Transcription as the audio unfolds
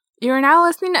You are now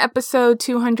listening to episode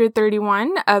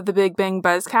 231 of the Big Bang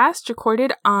Buzzcast,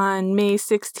 recorded on May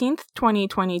 16th,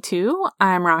 2022.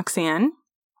 I'm Roxanne.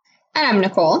 And I'm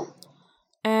Nicole.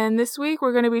 And this week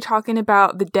we're going to be talking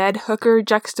about The Dead Hooker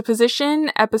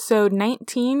Juxtaposition, episode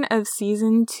 19 of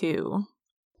season 2.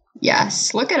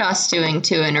 Yes, look at us doing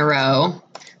 2 in a row.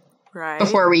 Right.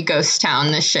 Before we ghost town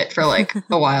this shit for like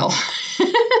a while.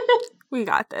 We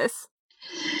got this.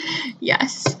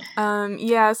 Yes.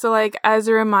 So as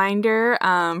a reminder,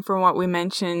 from what we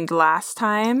mentioned last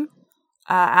time,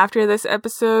 after this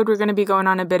episode, we're going to be going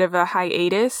on a bit of a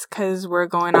hiatus because we're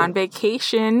going on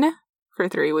vacation for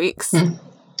 3 weeks.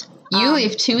 You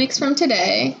leave 2 weeks from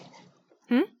today.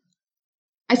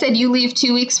 I said you leave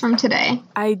 2 weeks from today.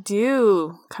 I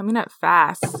do. Coming up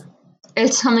fast.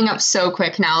 It's coming up so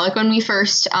quick now. Like when we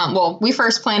first, we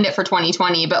first planned it for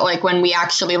 2020, but like when we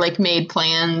actually like made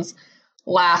plans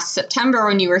last September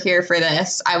when you were here for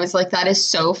this, I was like, that is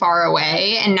so far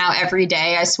away. And now every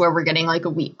day, I swear we're getting like a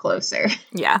week closer.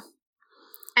 Yeah.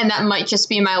 And that might just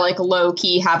be my like low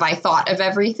key, have I thought of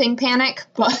everything panic,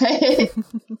 but.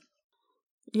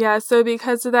 Yeah, so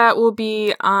because of that, we'll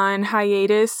be on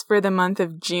hiatus for the month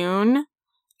of June.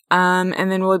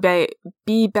 And then we'll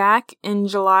be back in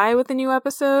July with a new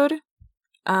episode.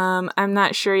 I'm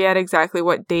not sure yet exactly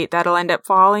what date that'll end up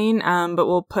falling, but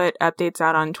we'll put updates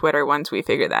out on Twitter once we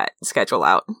figure that schedule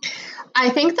out.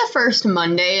 I think the first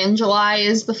Monday in July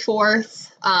is the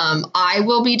 4th. I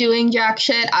will be doing jack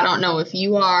shit. I don't know if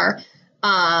you are.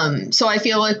 So I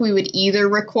feel like we would either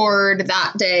record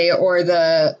that day or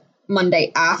the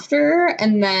Monday after,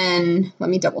 and then let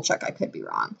me double check. I could be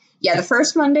wrong. Yeah, the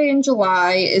first Monday in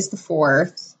July is the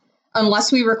 4th.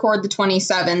 Unless we record the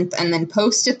 27th and then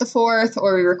post it the 4th,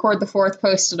 or we record the 4th,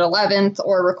 post it 11th,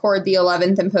 or record the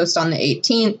 11th and post on the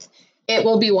 18th. It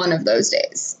will be one of those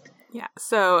days. Yeah,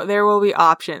 so there will be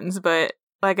options, but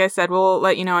like I said, we'll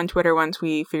let you know on Twitter once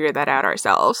we figure that out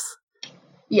ourselves.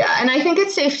 Yeah, and I think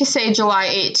it's safe to say July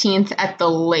 18th at the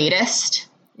latest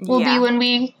will be when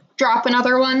we drop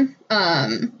another one.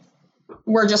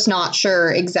 We're just not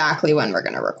sure exactly when we're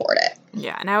going to record it.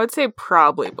 Yeah, and I would say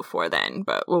probably before then,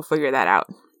 but we'll figure that out.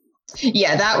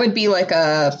 Yeah, that would be like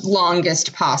a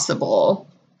longest possible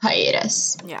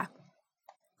hiatus. Yeah.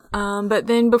 But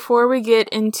then before we get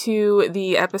into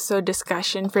the episode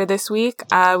discussion for this week,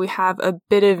 we have a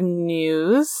bit of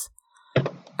news.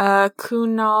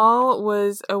 Kunal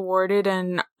was awarded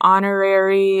an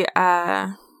honorary,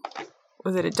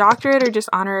 was it a doctorate or just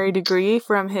honorary degree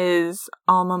from his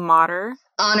alma mater?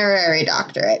 Honorary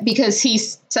doctorate, because he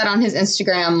said on his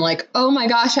Instagram, like, oh my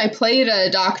gosh, I played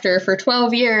a doctor for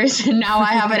 12 years and now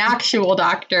I have an actual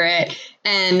doctorate.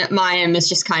 And Mayim is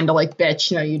just kind of like,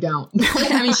 bitch, no, you don't.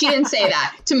 I mean, she didn't say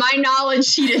that. To my knowledge,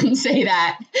 she didn't say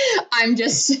that. I'm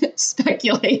just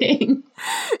speculating.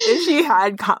 If she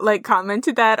had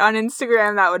commented that on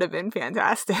Instagram, that would have been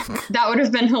fantastic. That would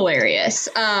have been hilarious.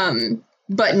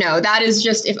 But no, that is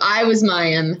just, if I was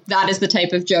Mayim, that is the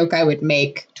type of joke I would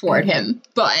make toward him.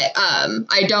 But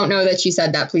I don't know that she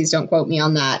said that. Please don't quote me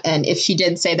on that. And if she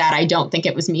did say that, I don't think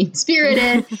it was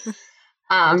mean-spirited.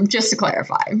 Just to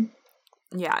clarify.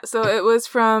 Yeah, so it was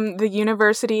from the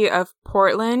University of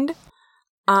Portland,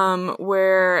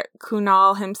 where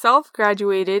Kunal himself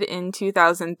graduated in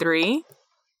 2003.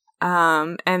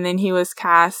 And then he was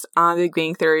cast on Big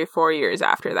Bang Theory 4 years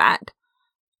after that.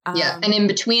 Yeah, and in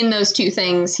between those two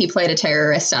things, he played a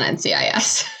terrorist on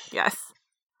NCIS. Yes.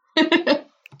 But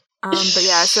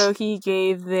yeah, so he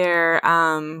gave their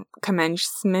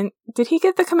commencement. Did he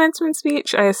give the commencement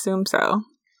speech? I assume so.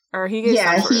 Or he gave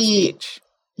some sort of speech.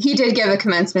 He did give a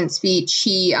commencement speech.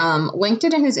 He linked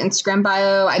it in his Instagram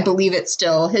bio. I believe it's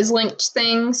still his linked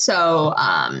thing. So,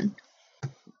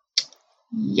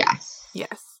 yes.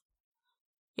 Yes.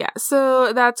 Yeah,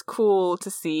 so that's cool to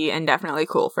see and definitely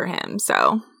cool for him,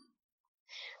 so.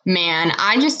 Man,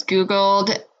 I just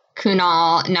Googled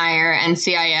Kunal Nair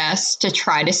NCIS to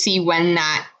try to see when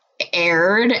that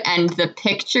aired and the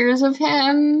pictures of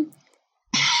him.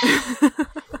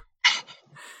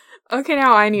 Okay,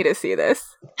 now I need to see this.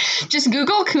 Just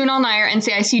Google Kunal Nair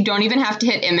NCIS. You don't even have to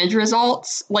hit image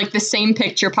results. Like, the same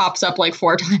picture pops up like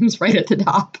 4 times right at the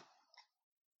top.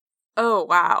 Oh,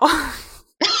 wow.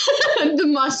 The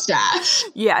mustache.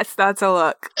 Yes, that's a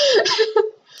look.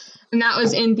 And that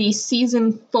was in the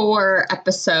season 4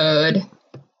 episode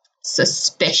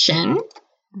Suspicion.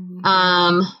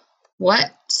 Mm-hmm.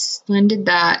 When did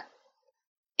that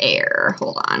air?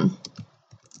 Hold on.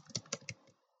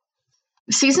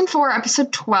 Season 4,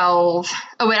 episode 12.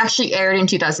 Oh, it actually aired in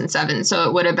 2007, so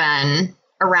it would have been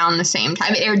around the same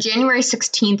time. It aired January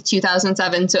 16th,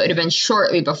 2007, so it would have been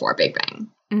shortly before Big Bang.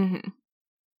 Mm-hmm.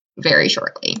 very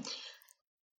shortly.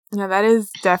 Yeah, that is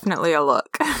definitely a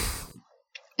look.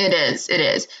 It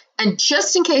is. And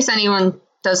just in case anyone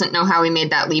doesn't know how we made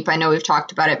that leap, I know we've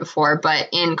talked about it before, but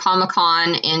in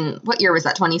Comic-Con in, what year was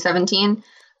that, 2017?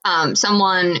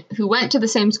 Someone who went to the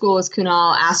same school as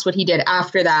Kunal asked what he did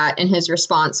after that, and his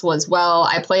response was, well,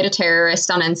 I played a terrorist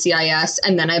on NCIS,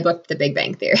 and then I booked The Big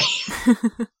Bang Theory.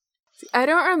 I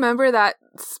don't remember that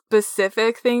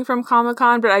specific thing from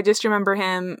Comic-Con, but I just remember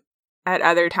him at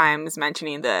other times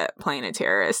mentioning the playing a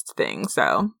terrorist thing,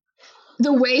 so...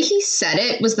 The way he said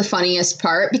it was the funniest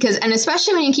part because, and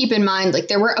especially when you keep in mind, like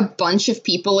there were a bunch of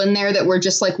people in there that were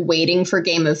just like waiting for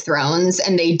Game of Thrones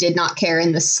and they did not care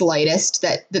in the slightest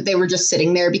that they were just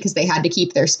sitting there because they had to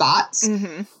keep their spots.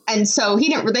 Mm-hmm. And so they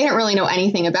didn't really know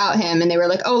anything about him. And they were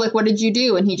like, oh, like, what did you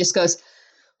do? And he just goes,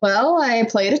 well, I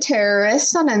played a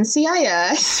terrorist on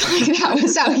NCIS. Like that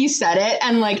was how he said it.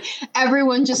 And like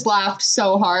everyone just laughed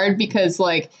so hard because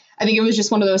like, I think it was just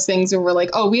one of those things where we're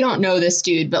like, oh, we don't know this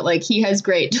dude, but like he has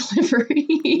great delivery.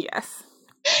 Yes.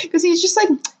 Because he's just like,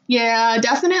 yeah,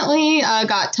 definitely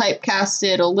got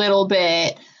typecasted a little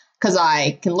bit because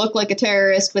I can look like a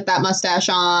terrorist with that mustache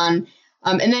on.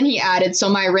 And then he added, so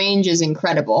my range is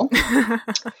incredible.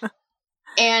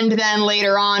 And then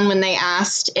later on when they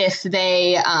asked if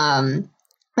they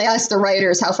asked the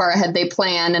writers how far ahead they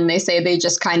plan, and they say they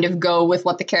just kind of go with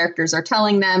what the characters are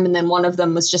telling them. And then one of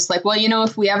them was just like, well, you know,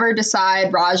 if we ever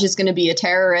decide Raj is going to be a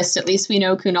terrorist, at least we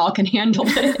know Kunal can handle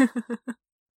it.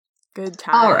 Good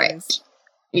times. All right.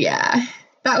 Yeah,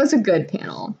 that was a good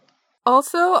panel.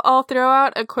 Also, I'll throw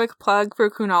out a quick plug for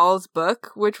Kunal's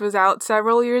book, which was out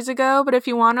several years ago. But if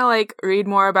you want to like read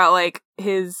more about like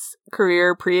his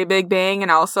career pre-Big Bang, and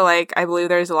also like I believe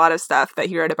there's a lot of stuff that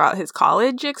he wrote about his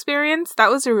college experience, that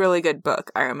was a really good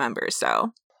book, I remember.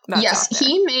 So yes,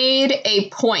 he made a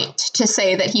point to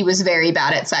say that he was very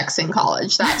bad at sex in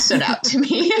college. That stood out to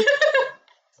me.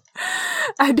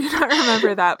 I do not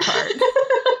remember that part.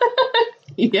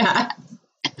 Yeah.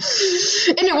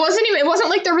 And it wasn't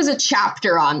like there was a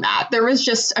chapter on that. There was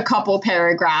just a couple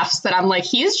paragraphs that I'm like,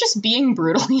 he is just being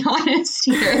brutally honest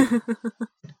here.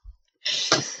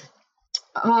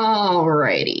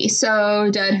 Alrighty,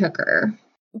 so Dead Hooker,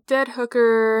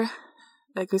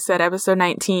 like we said, episode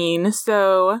 19.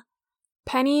 So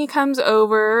Penny comes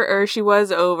over, or she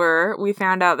was over. We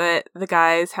found out that the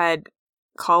guys had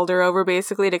called her over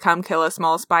basically to come kill a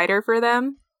small spider for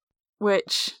them,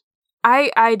 which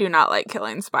I do not like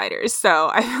killing spiders,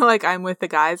 so I feel like I'm with the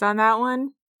guys on that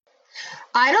one.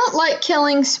 I don't like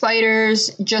killing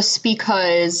spiders just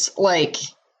because, like,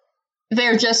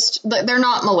 they're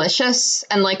not malicious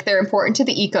and, like, they're important to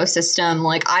the ecosystem.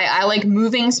 Like, I like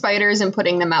moving spiders and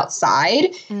putting them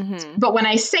outside. Mm-hmm. But when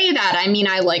I say that, I mean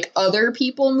I like other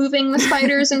people moving the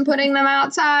spiders and putting them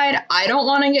outside. I don't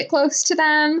want to get close to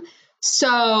them.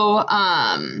 So,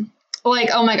 like,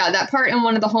 oh my God, that part in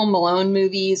one of the Home Alone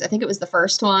movies, I think it was the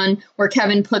first one, where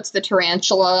Kevin puts the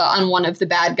tarantula on one of the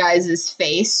bad guys'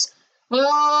 face.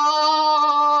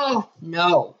 Oh,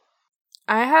 no.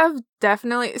 I have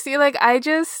definitely, see, like, I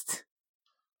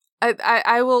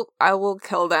will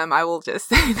kill them. I will just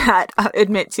say that,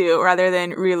 admit to, rather than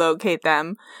relocate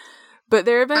them. But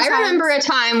there have been times, remember a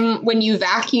time when you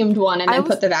vacuumed one and then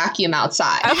put the vacuum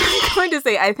outside. I was going to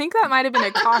say, I think that might have been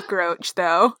a cockroach,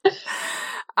 though.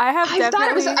 I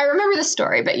remember the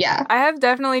story, but yeah. I have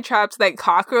definitely trapped like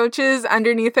cockroaches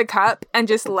underneath a cup and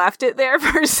just left it there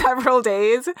for several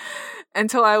days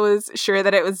until I was sure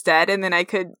that it was dead and then I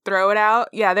could throw it out.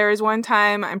 Yeah, there was one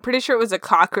time, I'm pretty sure it was a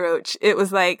cockroach. It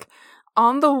was like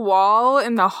on the wall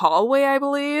in the hallway, I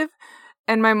believe.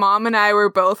 And my mom and I were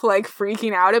both like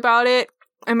freaking out about it.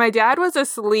 And my dad was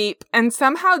asleep and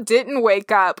somehow didn't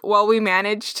wake up while we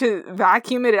managed to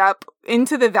vacuum it up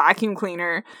into the vacuum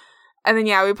cleaner. And then,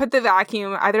 yeah, we put the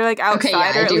vacuum either, like,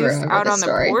 outside or at least out on the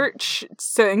porch,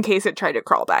 so in case it tried to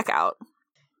crawl back out.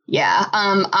 Yeah,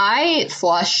 I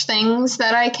flush things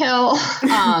that I kill.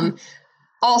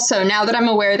 Also, now that I'm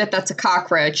aware that that's a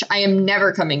cockroach, I am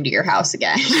never coming to your house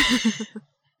again.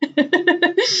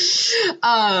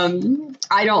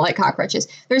 I don't like cockroaches.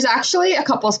 There's actually a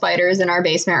couple spiders in our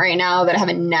basement right now that have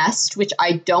a nest, which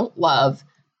I don't love,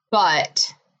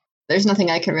 but there's nothing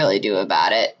I can really do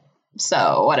about it.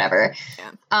 So whatever.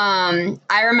 Yeah.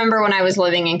 I remember when I was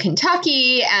living in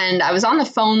Kentucky and I was on the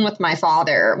phone with my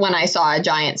father when I saw a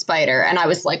giant spider and I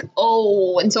was like,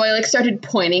 oh, and so I like started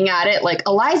pointing at it like,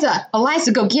 Eliza,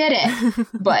 go get it.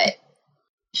 But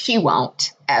she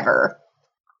won't ever.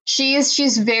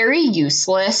 She's very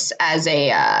useless as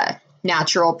a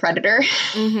natural predator.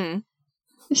 Mm-hmm.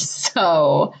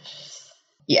 So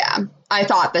Yeah, I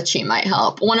thought that she might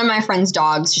help. One of my friend's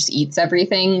dogs just eats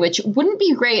everything, which wouldn't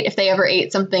be great if they ever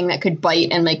ate something that could bite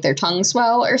and make their tongue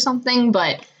swell or something,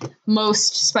 but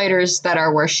most spiders that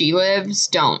are where she lives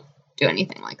don't do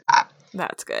anything like that.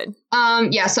 That's good.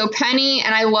 Yeah, so Penny,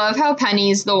 and I love how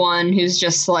Penny's the one who's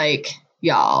just like,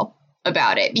 y'all,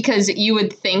 about it, because you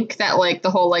would think that like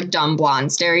the whole like dumb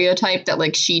blonde stereotype that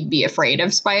like she'd be afraid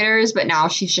of spiders, but now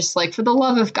she's just like, for the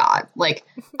love of God, like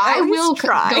I will go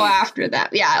after them.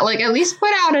 Yeah, like at least put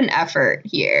out an effort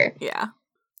here. Yeah,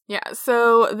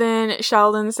 so then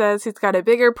Sheldon says he's got a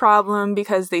bigger problem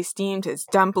because they steamed his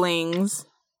dumplings.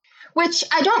 Which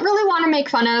I don't really want to make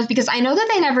fun of, because I know that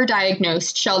they never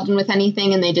diagnosed Sheldon with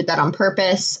anything and they did that on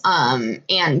purpose.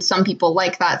 And some people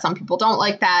like that, some people don't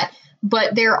like that.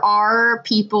 But there are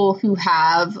people who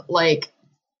have like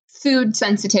food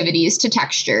sensitivities to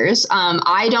textures.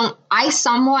 I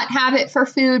somewhat have it for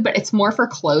food, but it's more for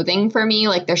clothing for me.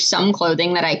 Like there's some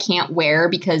clothing that I can't wear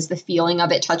because the feeling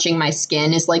of it touching my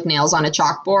skin is like nails on a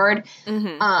chalkboard.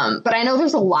 But I know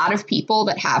there's a lot of people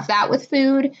that have that with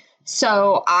food.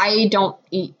 So I don't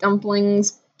eat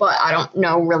dumplings, but I don't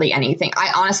know really anything.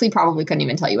 I honestly probably couldn't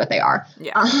even tell you what they are.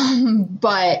 Yeah.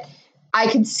 But I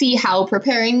could see how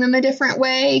preparing them a different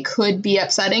way could be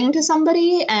upsetting to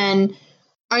somebody. And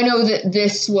I know that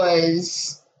this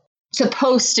was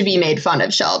supposed to be made fun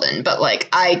of Sheldon, but like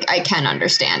I can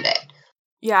understand it.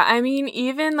 Yeah, I mean,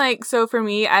 even like, so for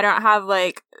me, I don't have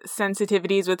like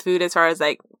sensitivities with food as far as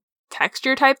like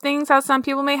texture type things how some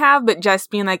people may have, but just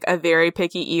being like a very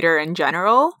picky eater in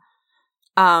general.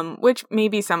 Which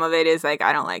maybe some of it is like,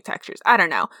 I don't like textures. I don't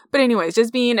know. But anyways,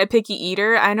 just being a picky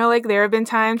eater, I know like there have been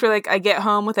times where like I get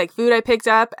home with like food I picked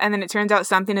up and then it turns out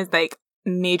something is like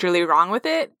majorly wrong with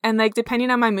it. And like,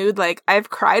 depending on my mood, like I've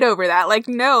cried over that. Like,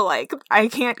 no, like I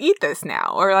can't eat this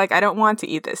now. Or like, I don't want to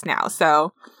eat this now.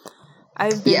 So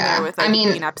I've been there with like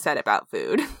being upset about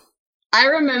food. I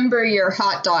remember your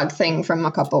hot dog thing from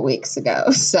a couple weeks ago.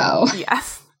 So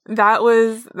yes, that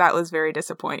was very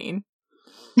disappointing.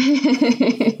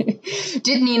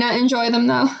 Did Nina enjoy them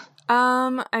though?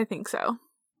 I think so.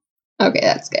 Okay,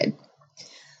 that's good.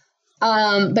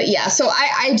 But yeah, so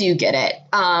I do get it.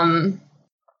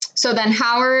 So then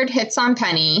Howard hits on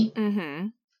Penny. Mm-hmm.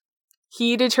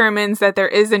 He determines that there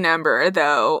is a number,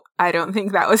 though I don't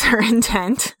think that was her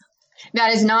intent.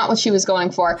 That is not what she was going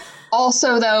for.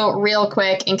 Also, though, real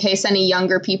quick, in case any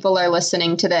younger people are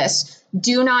listening to this,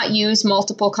 do not use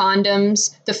multiple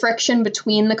condoms. The friction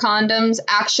between the condoms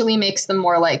actually makes them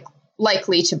more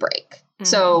likely to break. Mm-hmm.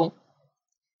 So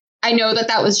I know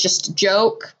that was just a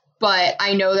joke, but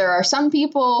I know there are some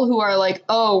people who are like,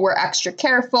 oh, we're extra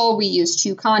careful. We use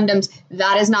 2 condoms.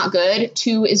 That is not good.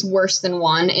 2 is worse than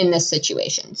 1 in this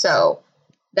situation. So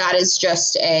that is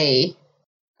just a...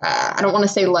 I don't want to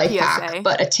say life hack,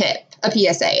 but a tip, a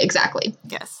PSA, exactly.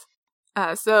 Yes.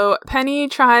 So Penny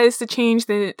tries to change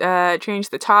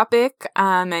the topic,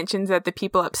 mentions that the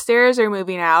people upstairs are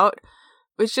moving out,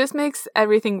 which just makes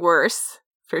everything worse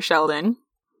for Sheldon.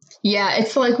 Yeah,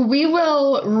 it's like, we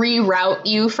will reroute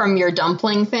you from your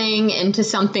dumpling thing into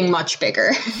something much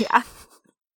bigger. Yeah.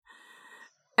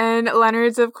 And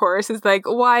Leonard's, of course, is like,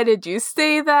 why did you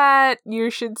say that? You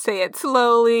should say it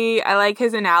slowly. I like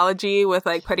his analogy with,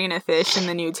 like, putting a fish in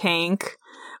the new tank.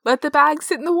 Let the bag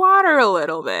sit in the water a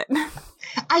little bit.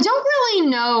 I don't really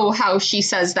know how she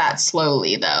says that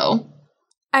slowly, though.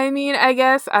 I mean, I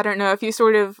guess, I don't know if you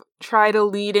sort of try to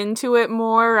lead into it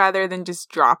more rather than just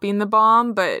dropping the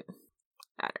bomb, but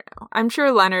I don't know. I'm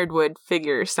sure Leonard would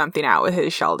figure something out with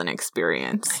his Sheldon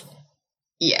experience.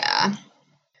 Yeah.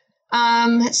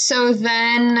 So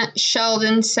then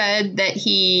Sheldon said that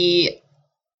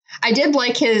I did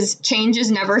like his change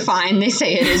is never fine. They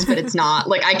say it is, but it's not.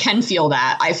 Like, I can feel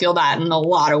that. I feel that in a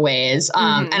lot of ways.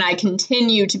 And I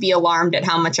continue to be alarmed at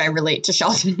how much I relate to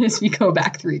Sheldon as we go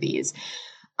back through these.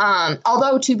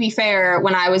 Although, to be fair,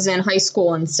 when I was in high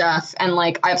school and stuff, and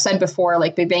like I've said before,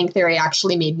 like Big Bang Theory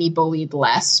actually made me bullied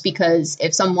less, because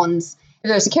if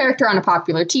there's a character on a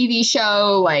popular TV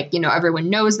show, like, you know,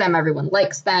 everyone knows them, everyone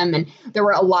likes them. And there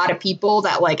were a lot of people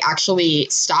that like actually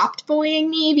stopped bullying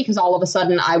me because all of a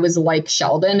sudden I was like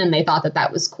Sheldon and they thought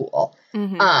that was cool.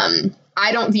 Mm-hmm.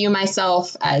 I don't view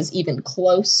myself as even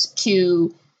close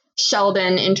to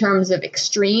Sheldon in terms of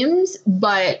extremes,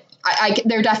 but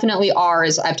there definitely are,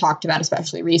 as I've talked about,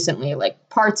 especially recently, like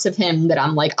parts of him that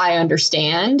I'm like, I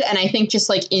understand. And I think just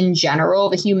like in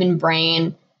general, the human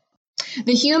brain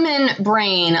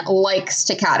likes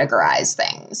to categorize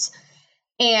things.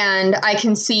 And I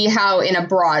can see how in a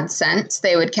broad sense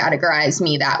they would categorize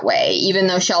me that way, even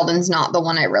though Sheldon's not the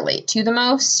one I relate to the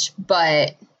most,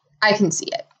 but I can see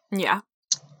it. Yeah.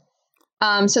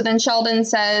 So then Sheldon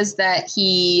says that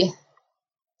he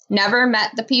never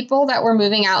met the people that were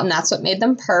moving out, and that's what made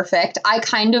them perfect. I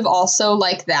kind of also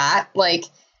like that. Like,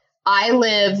 I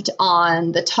lived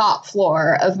on the top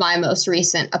floor of my most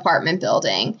recent apartment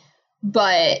building,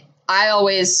 but I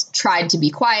always tried to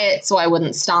be quiet so I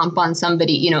wouldn't stomp on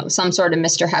somebody, you know, some sort of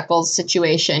Mr. Heckles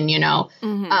situation, you know.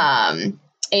 Mm-hmm.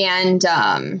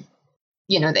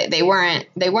 You know, they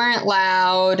weren't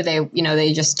loud.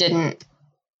 They just didn't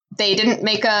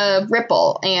make a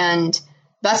ripple. And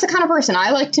that's the kind of person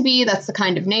I like to be. That's the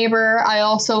kind of neighbor I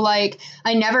also like.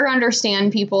 I never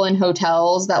understand people in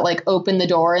hotels that like open the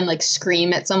door and like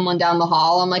scream at someone down the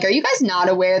hall. I'm like, are you guys not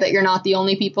aware that you're not the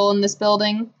only people in this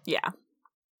building? Yeah.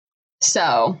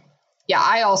 So, yeah,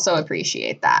 I also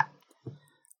appreciate that.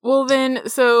 Well, then,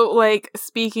 so, like,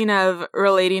 speaking of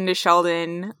relating to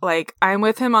Sheldon, like, I'm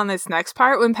with him on this next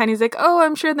part when Penny's like, oh,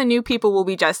 I'm sure the new people will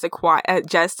be just as quiet.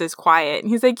 And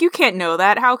he's like, you can't know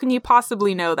that. How can you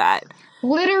possibly know that?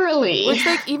 Literally. Which,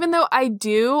 like, even though I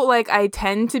do, like, I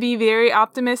tend to be very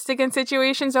optimistic in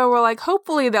situations where we're like,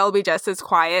 hopefully they'll be just as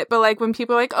quiet. But, like, when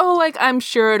people are like, oh, like, I'm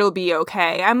sure it'll be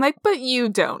okay. I'm like, but you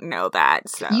don't know that,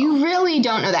 so. You really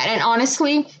don't know that. And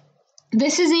honestly,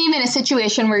 this isn't even a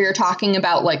situation where you're talking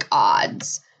about, like,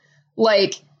 odds.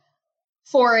 Like,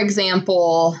 for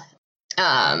example,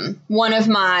 one of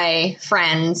my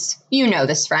friends, you know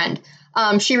this friend,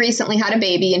 she recently had a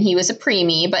baby and he was a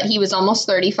preemie, but he was almost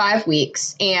 35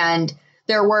 weeks. And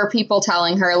there were people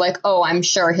telling her, like, oh, I'm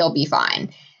sure he'll be fine.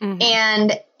 Mm-hmm.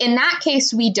 And in that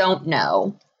case, we don't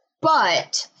know.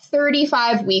 But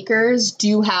 35 weekers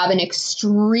do have an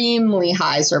extremely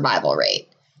high survival rate.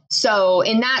 So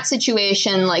in that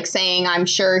situation, like saying, I'm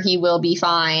sure he will be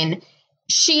fine,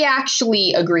 she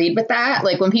actually agreed with that.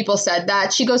 Like when people said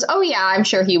that, she goes, oh, yeah, I'm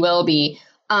sure he will be,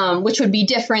 which would be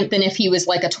different than if he was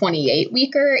like a 28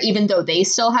 weeker, even though they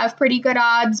still have pretty good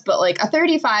odds. But like a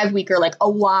 35 weeker, like a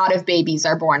lot of babies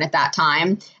are born at that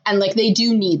time and like they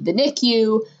do need the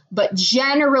NICU. But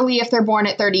generally, if they're born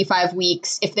at 35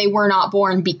 weeks, if they were not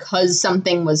born because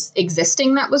something was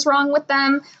existing that was wrong with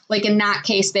them, like in that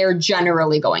case, they're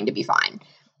generally going to be fine.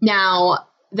 Now,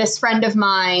 this friend of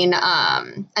mine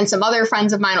and some other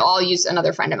friends of mine, I'll use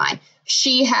another friend of mine.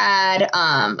 She had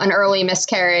an early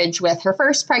miscarriage with her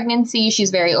first pregnancy.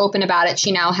 She's very open about it.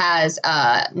 She now has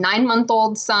a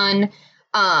 9-month-old son.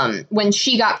 When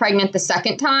she got pregnant the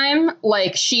second time,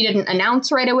 like she didn't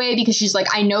announce right away because she's like,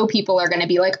 I know people are going to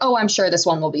be like, oh, I'm sure this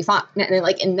one will be fine. And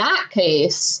like in that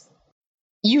case,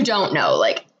 you don't know,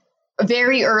 like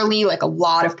very early, like a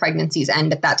lot of pregnancies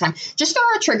end at that time. Just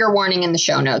throw a trigger warning in the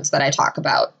show notes that I talk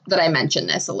about, that I mention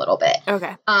this a little bit.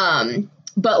 Okay.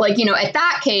 But like, you know, at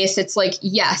that case, it's like,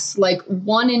 yes, like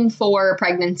 1 in 4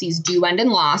 pregnancies do end in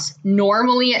loss.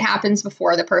 Normally it happens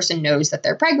before the person knows that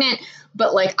they're pregnant.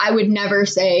 But like, I would never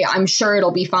say, I'm sure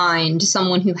it'll be fine to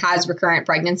someone who has recurrent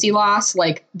pregnancy loss,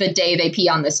 like the day they pee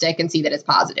on the stick and see that it's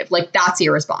positive. Like that's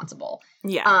irresponsible.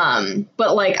 Yeah.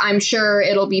 But like, I'm sure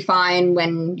it'll be fine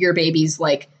when your baby's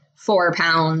like 4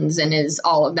 pounds and is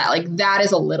all of that. Like that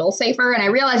is a little safer. And I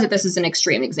realize that this is an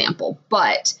extreme example,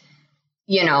 but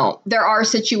you know, there are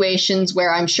situations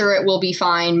where I'm sure it will be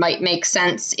fine, might make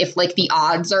sense if like the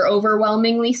odds are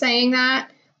overwhelmingly saying that,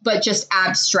 but just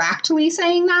abstractly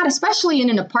saying that, especially in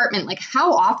an apartment, like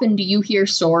how often do you hear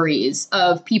stories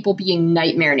of people being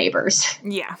nightmare neighbors?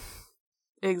 Yeah,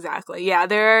 exactly. Yeah,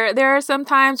 there are some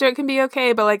times where it can be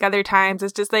okay, but like other times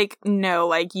it's just like, no,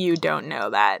 like you don't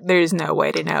know that. There's no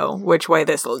way to know which way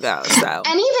this will go. So,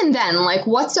 and even then, like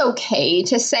what's okay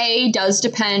to say does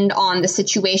depend on the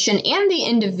situation and the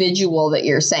individual that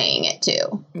you're saying it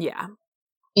to. Yeah.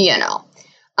 You know,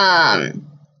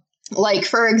 like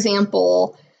for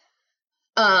example,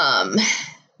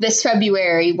 this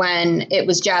February when it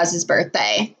was Jazz's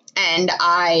birthday, and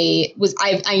I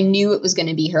knew it was going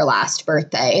to be her last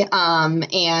birthday.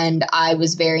 And I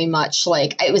was very much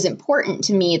like, it was important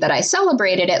to me that I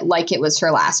celebrated it like it was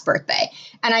her last birthday.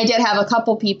 And I did have a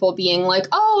couple people being like,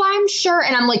 oh, I'm sure.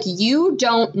 And I'm like, you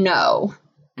don't know.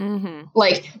 Mm-hmm.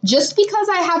 Like, just because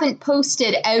I haven't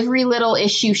posted every little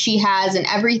issue she has and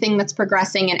everything that's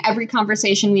progressing and every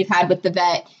conversation we've had with the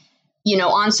vet, you know,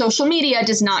 on social media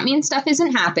does not mean stuff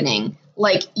isn't happening.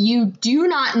 Like, you do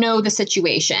not know the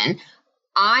situation.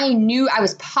 I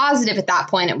was positive at that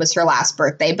point it was her last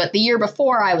birthday, but the year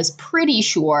before I was pretty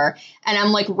sure. And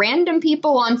I'm like, random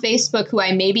people on Facebook who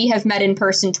I maybe have met in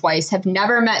person twice, have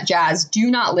never met Jazz, do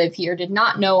not live here, did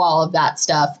not know all of that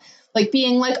stuff. Like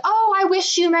being like, oh, I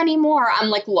wish you many more. I'm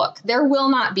like, look, there will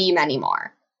not be many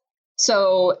more.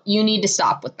 So you need to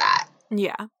stop with that.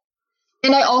 Yeah.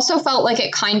 And I also felt like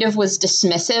it kind of was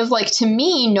dismissive. Like, to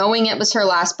me, knowing it was her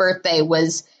last birthday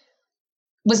was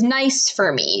was nice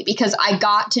for me because I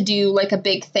got to do like a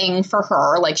big thing for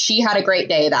her. Like she had a great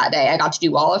day that day. I got to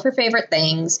do all of her favorite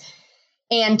things.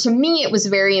 And to me, it was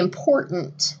very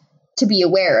important to be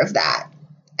aware of that.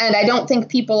 And I don't think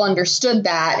people understood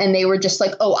that. And they were just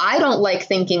like, oh, I don't like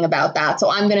thinking about that. So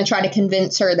I'm going to try to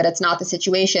convince her that it's not the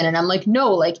situation. And I'm like,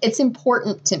 no, like, it's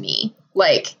important to me.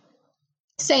 Like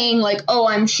saying like, oh,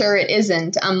 I'm sure it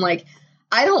isn't. I'm like,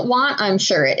 I don't want I'm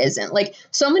sure it isn't. Like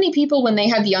so many people when they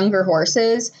have younger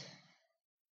horses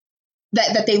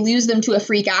that they lose them to a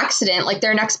freak accident, like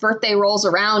their next birthday rolls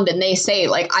around and they say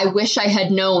like, I wish I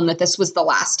had known that this was the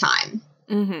last time.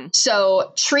 Mm-hmm.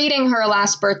 So treating her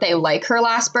last birthday like her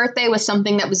last birthday was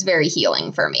something that was very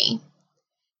healing for me.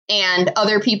 And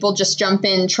other people just jump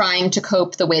in trying to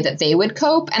cope the way that they would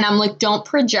cope. And I'm like, don't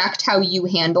project how you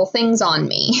handle things on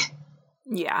me.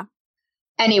 Yeah.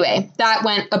 Anyway, that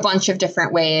went a bunch of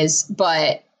different ways,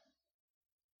 but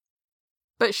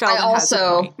Sheldon has a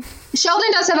point.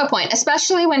 Sheldon does have a point,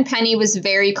 especially when Penny was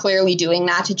very clearly doing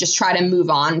that to just try to move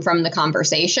on from the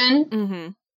conversation. Mm-hmm.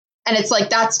 And it's like,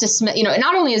 that's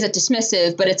not only is it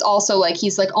dismissive, but it's also like,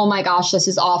 he's like, oh my gosh, this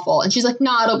is awful. And she's like,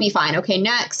 no, it'll be fine. Okay,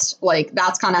 next. Like,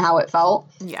 that's kind of how it felt.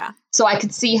 Yeah. So I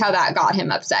could see how that got him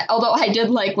upset. Although I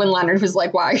did like when Leonard was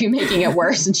like, why are you making it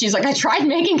worse? And she's like, I tried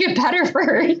making it better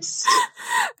first.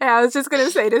 Yeah, I was just going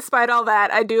to say, despite all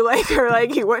that, I do like her,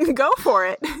 like, he wouldn't go for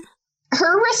it.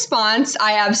 Her response,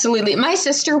 my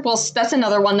sister will, that's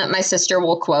another one that my sister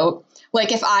will quote.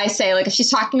 Like if I say, like if she's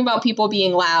talking about people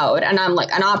being loud and I'm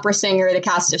like an opera singer, the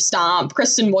cast of Stomp,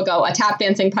 Kristen will go a tap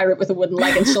dancing pirate with a wooden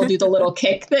leg and she'll do the little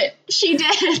kick that she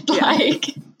did. Yeah.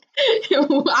 Like,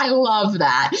 I love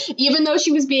that. Even though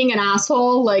she was being an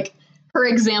asshole, like her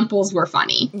examples were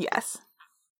funny. Yes.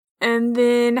 And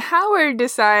then Howard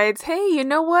decides, hey, you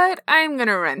know what? I'm going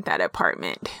to rent that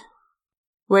apartment.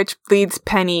 Which leads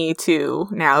Penny to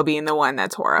now being the one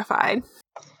that's horrified.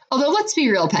 Although, let's be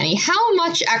real, Penny, how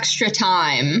much extra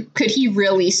time could he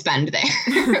really spend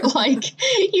there? Like,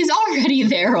 he's already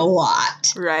there a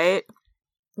lot. Right?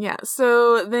 Yeah,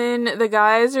 so then the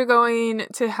guys are going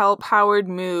to help Howard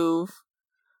move,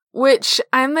 which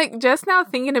I'm, like, just now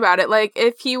thinking about it. Like,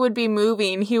 if he would be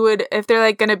moving, if they're,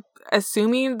 like, gonna,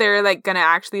 assuming they're, like, gonna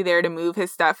actually there to move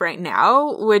his stuff right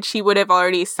now, which he would have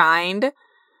already signed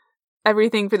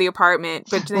everything for the apartment,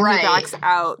 but then he backs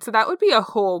out. So that would be a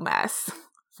whole mess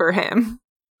for him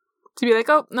to be like,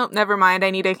 oh, no, never mind. I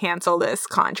need to cancel this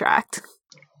contract.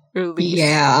 Release.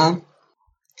 Yeah.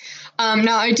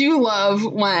 Now I do love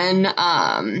when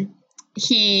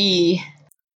he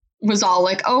was all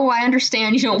like, oh, I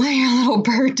understand you don't want your little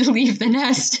bird to leave the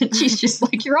nest. And she's just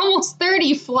like, you're almost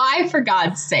 30. Fly, for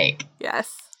God's sake.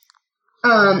 Yes.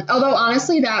 Although,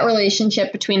 honestly, that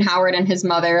relationship between Howard and his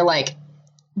mother, like,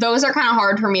 those are kind of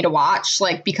hard for me to watch,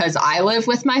 like, because I live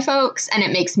with my folks and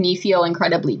it makes me feel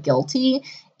incredibly guilty,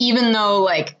 even though,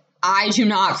 like, I do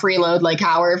not freeload like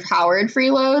Howard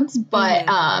freeloads,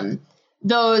 but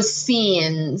those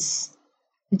scenes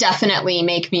definitely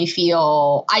make me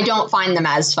feel, I don't find them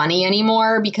as funny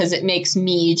anymore because it makes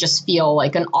me just feel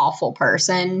like an awful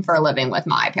person for living with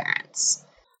my parents.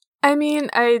 I mean,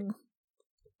 I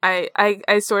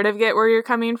sort of get where you're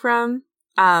coming from,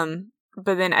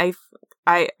 but then I,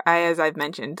 as I've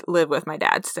mentioned, live with my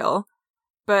dad still.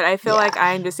 But I feel like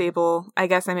I'm just able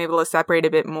to separate a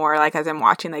bit more, like, as I'm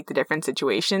watching, like, the different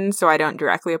situations, so I don't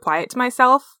directly apply it to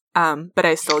myself. But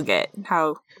I still get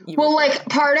how you... Well, like,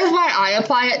 part of why I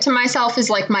apply it to myself is,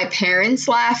 like, my parents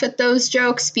laugh at those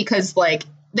jokes because, like,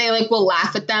 they, like, will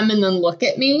laugh at them and then look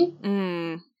at me.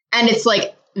 Mm. And it's,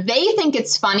 like, they think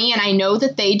it's funny, and I know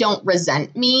that they don't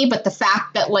resent me, but the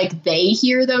fact that, like, they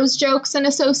hear those jokes and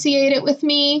associate it with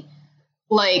me...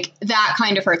 Like, that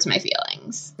kind of hurts my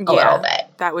feelings a little bit.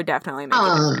 That would definitely make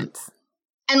a difference.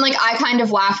 And, like, I kind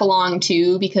of laugh along,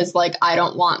 too, because, like, I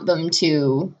don't want them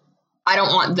to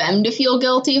feel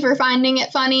guilty for finding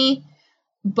it funny.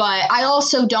 But I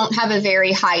also don't have a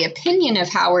very high opinion of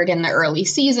Howard in the early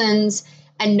seasons.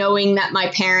 And knowing that my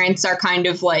parents are kind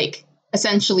of, like,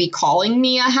 essentially calling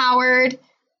me a Howard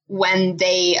when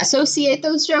they associate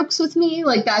those jokes with me,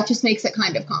 like, that just makes it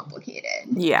kind of complicated.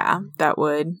 Yeah, that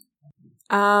would.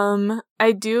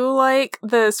 I do like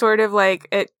the sort of like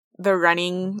the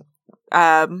running,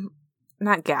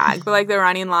 not gag, but like the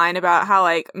running line about how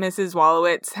like Mrs.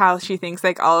 Wolowitz, how she thinks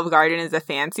like Olive Garden is a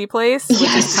fancy place, which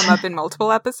has come up in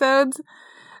multiple episodes.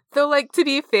 Though, like, to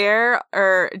be fair,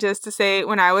 or just to say,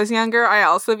 when I was younger, I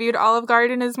also viewed Olive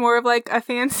Garden as more of like a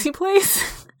fancy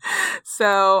place.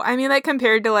 So, I mean, like,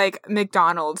 compared to like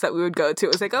McDonald's that we would go to,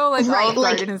 it was like, oh, like Olive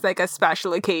Garden is like a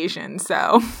special occasion,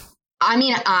 so... I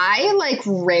mean, I like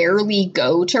rarely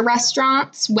go to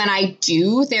restaurants. When I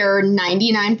do, they're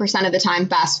 99% of the time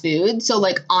fast food. So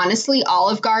like, honestly,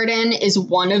 Olive Garden is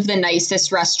one of the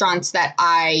nicest restaurants that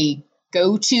I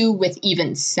go to with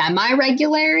even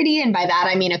semi-regularity. And by that,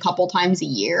 I mean a couple times a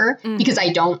year because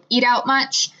I don't eat out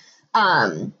much.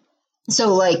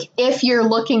 So like, if you're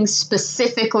looking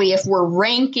specifically, if we're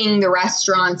ranking the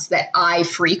restaurants that I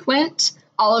frequent,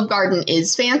 Olive Garden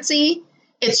is fancy.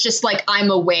 It's just like, I'm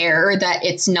aware that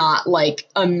it's not like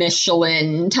a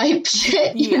Michelin type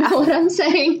shit. You know what I'm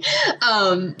saying?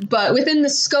 But within the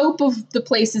scope of the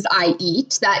places I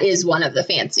eat, that is one of the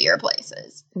fancier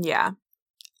places. Yeah.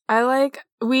 I like,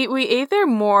 we ate there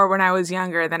more when I was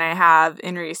younger than I have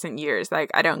in recent years. Like,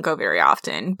 I don't go very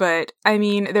often, but I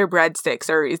mean, their breadsticks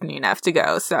are reason enough to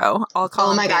go. So I'll call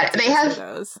them. Oh my God.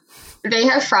 They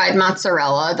have fried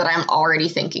mozzarella that I'm already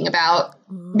thinking about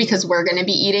because we're going to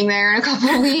be eating there in a couple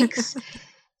of weeks.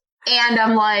 And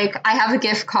I'm like, I have a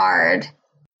gift card.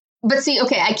 But see,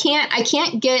 okay, I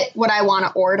can't get what I want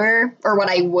to order or what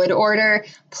I would order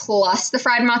plus the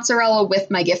fried mozzarella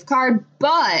with my gift card.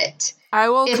 But I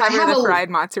will cover the fried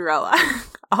mozzarella.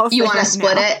 You want to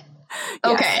split it?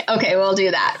 Okay, okay, we'll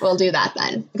do that. We'll do that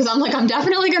then. Because I'm like, I'm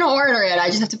definitely going to order it. I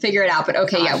just have to figure it out. But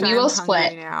okay, yeah, we will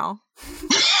split. Now.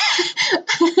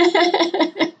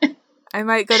 I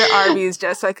might go to Arby's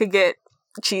just so I could get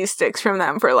cheese sticks from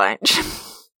them for lunch.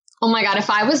 Oh my God, if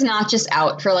I was not just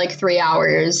out for like 3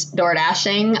 hours door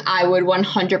dashing, I would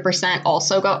 100%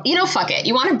 also go, you know, fuck it.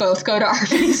 You want to both go to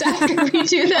Arby's after we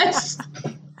do this?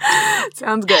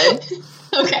 Sounds good.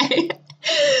 Okay.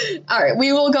 All right.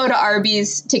 We will go to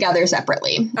Arby's together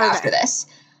separately after this.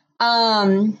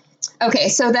 Okay.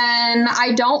 So then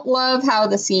I don't love how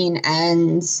the scene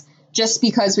ends just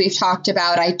because we've talked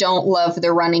about, I don't love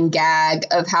the running gag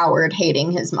of Howard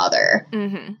hating his mother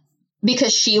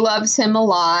because she loves him a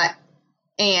lot.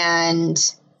 And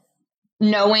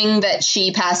knowing that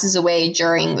she passes away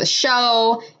during the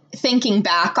show, thinking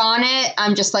back on it,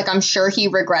 I'm just like, I'm sure he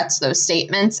regrets those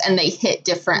statements and they hit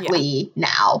differently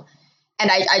now.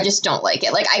 And I just don't like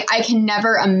it. Like, I can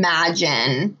never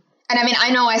imagine. And I mean,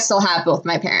 I know I still have both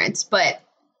my parents, but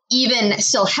even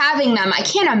still having them, I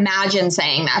can't imagine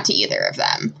saying that to either of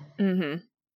them.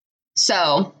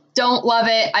 So don't love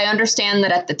it. I understand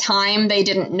that at the time they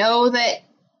didn't know that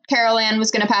Carol Ann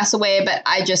was going to pass away, but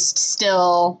I just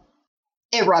still,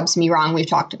 it rubs me wrong. We've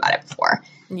talked about it before.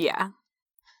 Yeah.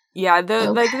 Yeah,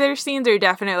 like their scenes are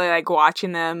definitely like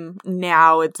watching them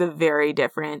now. It's a very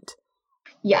different.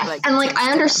 Yeah, like, and like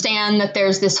I understand that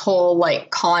there's this whole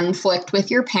like conflict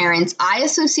with your parents. I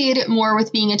associate it more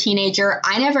with being a teenager.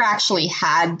 I never actually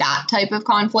had that type of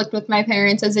conflict with my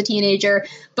parents as a teenager,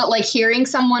 but like hearing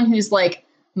someone who's like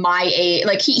my age,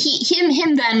 like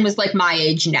him then was like my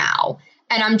age now.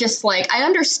 And I'm just like, I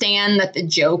understand that the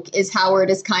joke is Howard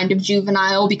is kind of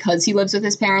juvenile because he lives with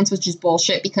his parents, which is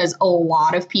bullshit because a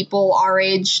lot of people our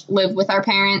age live with our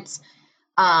parents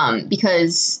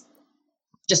because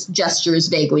just gestures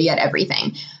vaguely at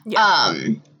everything. Yeah.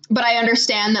 But I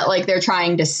understand that like they're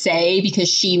trying to say because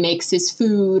she makes his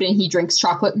food and he drinks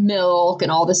chocolate milk and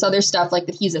all this other stuff like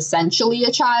that he's essentially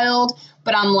a child.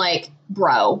 But I'm like,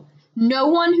 bro. No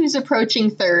one who's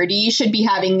approaching 30 should be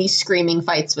having these screaming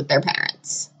fights with their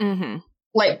parents.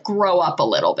 Like, grow up a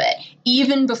little bit.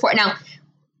 Even before. Now,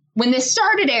 when this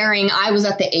started airing, I was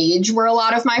at the age where a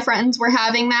lot of my friends were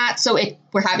having that. So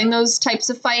we're having those types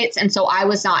of fights. And so I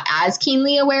was not as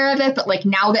keenly aware of it. But, like,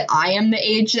 now that I am the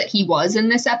age that he was in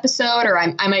this episode, or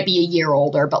I might be a year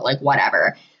older, but, like,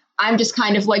 whatever. I'm just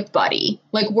kind of like, buddy.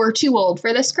 Like, we're too old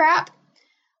for this crap.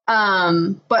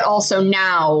 But also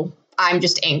now I'm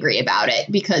just angry about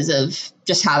it because of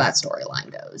just how that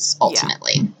storyline goes,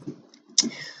 ultimately. Yeah.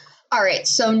 All right,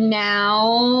 so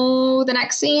now the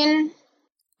next scene.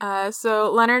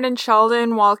 So Leonard and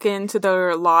Sheldon walk into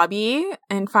their lobby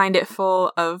and find it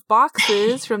full of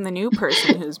boxes from the new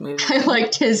person who's moving. I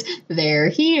liked his, they're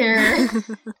here.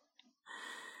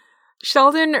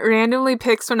 Sheldon randomly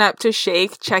picks one up to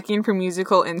shake, checking for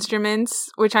musical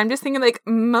instruments, which I'm just thinking, like,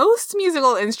 most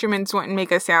musical instruments wouldn't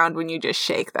make a sound when you just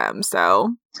shake them,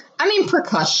 so. I mean,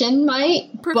 percussion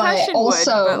might, percussion but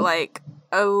also. Would, but, like,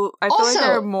 I feel like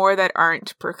there are more that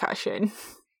aren't percussion.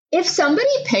 If somebody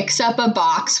picks up a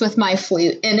box with my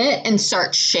flute in it and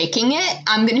starts shaking it,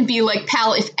 I'm going to be like,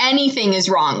 pal, if anything is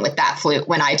wrong with that flute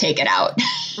when I take it out.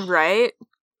 Right?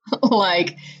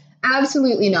 Like...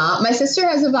 Absolutely not. My sister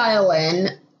has a violin.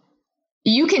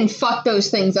 You can fuck those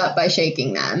things up by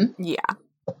shaking them. Yeah.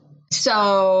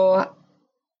 So,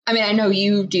 I mean, I know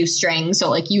you do strings, so,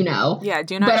 like, you know. Yeah,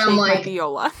 do not shake my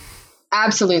viola.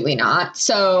 Absolutely not.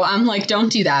 So I'm like, don't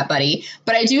do that, buddy.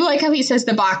 But I do like how he says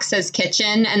the box says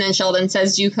kitchen, and then Sheldon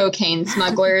says, do cocaine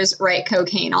smugglers write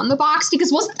cocaine on the box?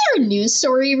 Because wasn't there a news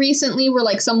story recently where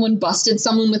like someone busted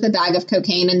someone with a bag of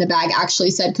cocaine and the bag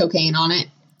actually said cocaine on it?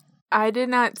 I did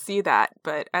not see that,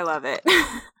 but I love it.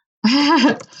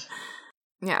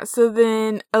 Yeah, so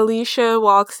then Alicia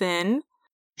walks in.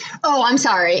 Oh, I'm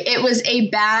sorry. It was a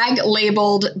bag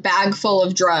labeled bag full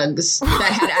of drugs that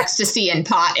had ecstasy and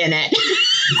pot in it.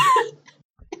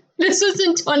 This was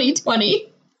in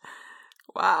 2020.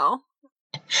 Wow.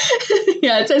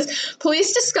 Yeah, it says,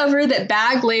 police discover that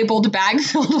bag labeled bag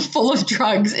filled full of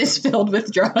drugs is filled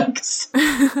with drugs.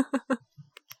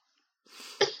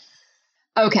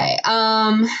 Okay,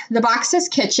 the box says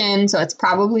kitchen, so it's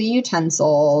probably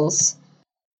utensils.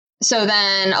 So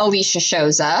then Alicia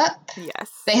shows up.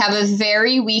 Yes. They have a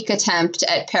very weak attempt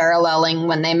at paralleling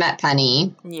when they met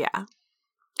Penny. Yeah.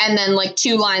 And then like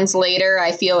 2 lines later,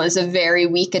 I feel is a very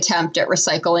weak attempt at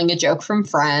recycling a joke from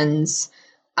Friends,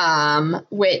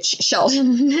 which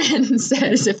Sheldon then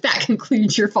says, if that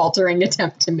concludes your faltering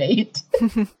attempt to mate.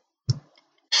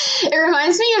 It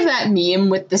reminds me of that meme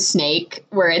with the snake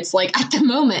where it's like, at the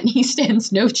moment, he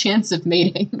stands no chance of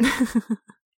mating.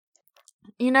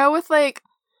 You know, with like,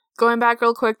 going back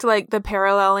real quick to like the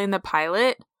paralleling the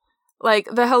pilot, like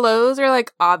the hellos are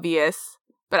like obvious,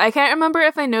 but I can't remember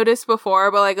if I noticed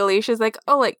before, but like Alicia's like,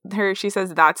 oh, like she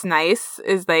says, that's nice,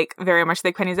 is like very much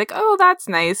like Penny's like, oh, that's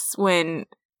nice when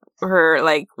they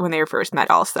were first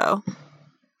met also.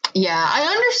 Yeah, I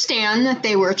understand that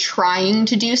they were trying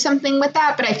to do something with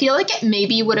that, but I feel like it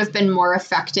maybe would have been more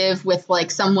effective with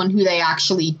like someone who they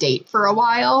actually date for a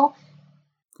while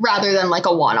rather than like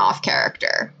a one-off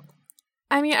character.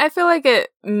 I mean, I feel like it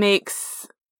makes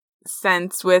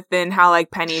sense within how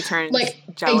like Penny turns like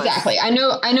jealous. Exactly. I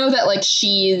know that like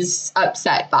she's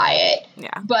upset by it.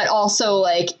 Yeah. But also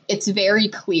like it's very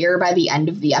clear by the end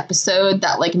of the episode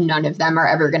that like none of them are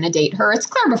ever going to date her. It's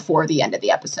clear before the end of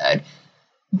the episode.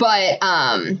 But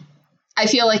I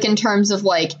feel like in terms of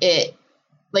like it,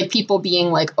 like people being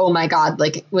like, oh my God,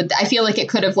 like I feel like it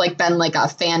could have like been like a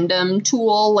fandom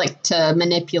tool, like to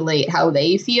manipulate how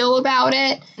they feel about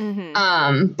it.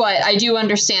 Mm-hmm. But I do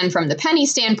understand from the Penny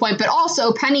standpoint, but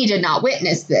also Penny did not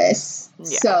witness this.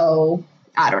 Yeah. So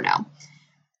I don't know.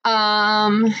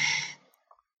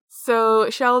 So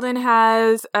Sheldon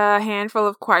has a handful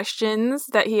of questions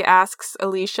that he asks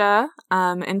Alicia,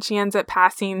 and she ends up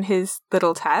passing his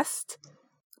little test.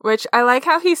 Which I like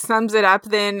how he sums it up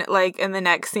then, like, in the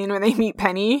next scene when they meet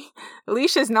Penny.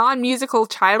 Alicia's non-musical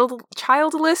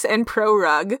childless and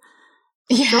pro-rug.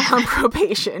 Yeah. Still on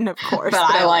probation, of course. But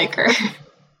I like her.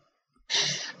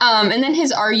 And then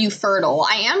his Are You Fertile?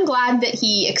 I am glad that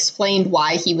he explained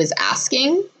why he was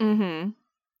asking. Mm-hmm.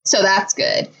 So that's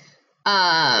good.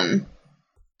 I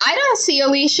don't see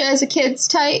Alicia as a kid's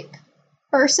type,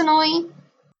 personally.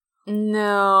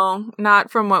 No, not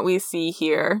from what we see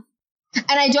here.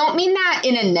 And I don't mean that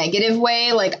in a negative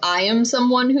way. Like, I am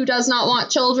someone who does not want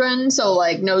children, so,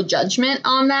 like, no judgment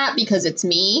on that because it's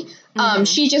me. Mm-hmm.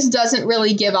 She just doesn't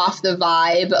really give off the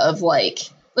vibe of, like,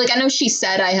 I know she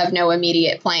said I have no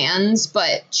immediate plans,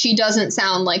 but she doesn't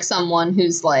sound like someone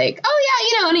who's like, oh,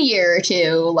 yeah, in a year or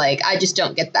two. Like, I just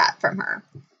don't get that from her.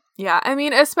 Yeah, I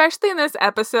mean, especially in this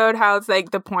episode, how it's,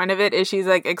 like, the point of it is she's,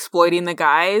 like, exploiting the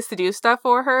guys to do stuff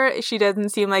for her. She doesn't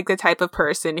seem like the type of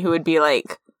person who would be,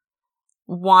 like,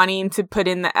 wanting to put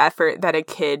in the effort that a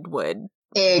kid would.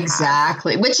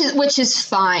 Exactly. Which is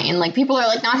fine. Like, people are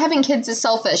like, not having kids is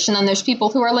selfish. And then there's people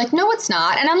who are like, no, it's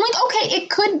not. And I'm like, okay, it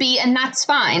could be. And that's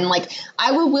fine. Like,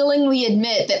 I will willingly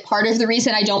admit that part of the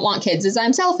reason I don't want kids is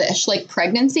I'm selfish. Like,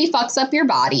 pregnancy fucks up your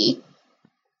body.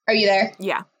 Are you there?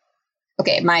 Yeah.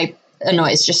 Okay, my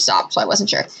noise just stopped, so I wasn't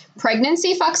sure.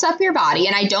 Pregnancy fucks up your body.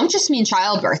 And I don't just mean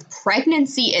childbirth.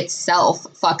 Pregnancy itself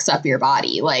fucks up your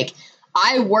body. Like,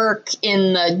 I work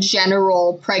in the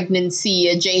general pregnancy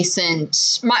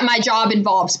adjacent. My job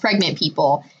involves pregnant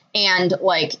people. And,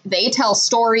 like, they tell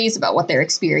stories about what they're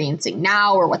experiencing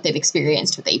now or what they've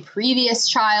experienced with a previous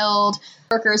child.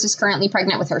 Workers is currently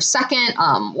pregnant with her second.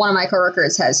 One of my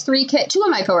coworkers has 3 kids. 2 of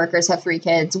my coworkers have 3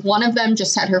 kids. One of them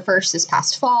just had her first this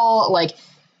past fall. Like,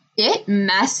 it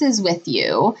messes with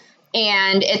you.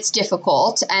 And it's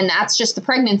difficult, and that's just the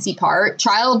pregnancy part.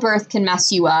 Childbirth can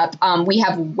mess you up. We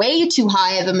have way too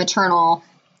high of a maternal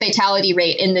fatality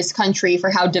rate in this country for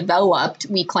how developed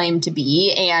we claim to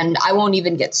be, and I won't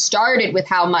even get started with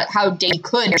how dangerous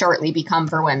could shortly become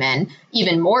for women,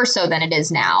 even more so than it is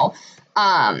now.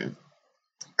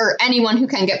 Or anyone who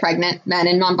can get pregnant, men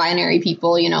and non-binary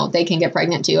people, they can get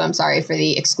pregnant too. I'm sorry for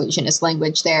the exclusionist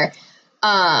language there.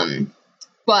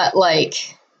 But,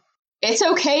 like, it's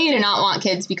okay to not want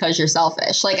kids because you're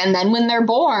selfish. Like, and then when they're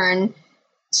born,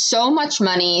 so much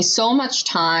money, so much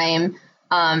time.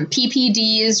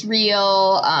 PPD is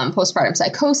real. Postpartum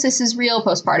psychosis is real.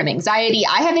 Postpartum anxiety.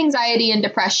 I have anxiety and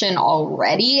depression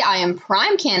already. I am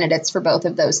prime candidates for both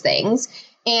of those things.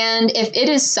 And if it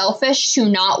is selfish to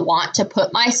not want to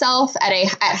put myself at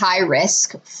high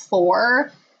risk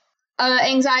for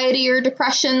anxiety or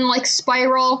depression, like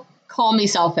spiral, call me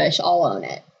selfish. I'll own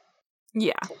it.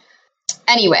 Yeah.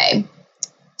 Anyway,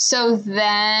 so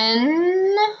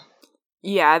then...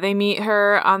 Yeah, they meet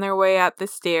her on their way up the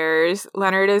stairs.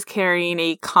 Leonard is carrying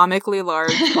a comically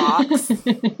large box.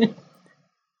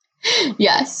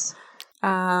 Yes.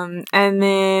 And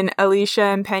then Alicia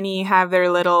and Penny have their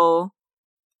little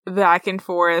back and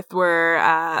forth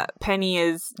where Penny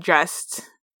is dressed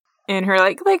in her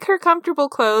like her comfortable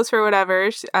clothes for whatever.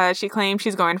 She claims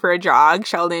she's going for a jog.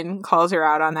 Sheldon calls her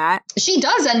out on that. She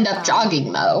does end up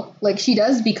jogging though. Like she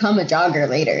does become a jogger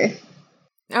later.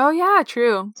 Oh yeah,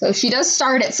 true. So she does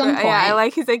start at some point. Yeah, I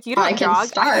like he's like, you don't jog,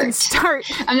 I can start.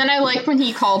 And then I like when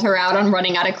he called her out on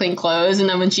running out of clean clothes, and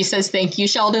then when she says thank you,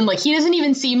 Sheldon, like he doesn't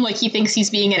even seem like he thinks he's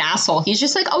being an asshole. He's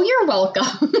just like, oh, you're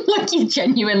welcome. Like he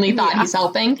genuinely thought he's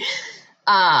helping.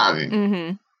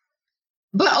 Mm-hmm.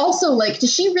 But also, like,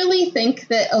 does she really think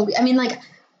that, I mean, like,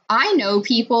 I know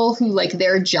people who, like,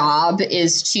 their job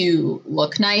is to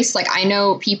look nice. Like, I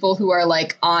know people who are,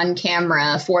 like, on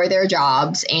camera for their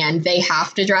jobs, and they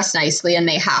have to dress nicely, and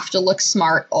they have to look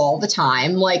smart all the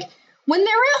time. Like, when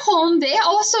they're at home, they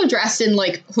also dress in,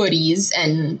 like, hoodies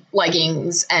and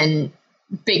leggings and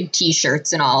big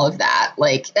T-shirts and all of that.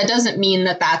 Like, that doesn't mean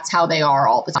that that's how they are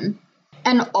all the time.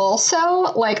 And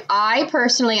also, like, I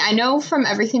know from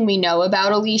everything we know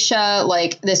about Alicia,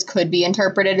 like, this could be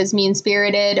interpreted as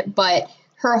mean-spirited, but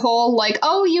her whole, like,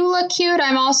 oh, you look cute,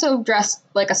 I'm also dressed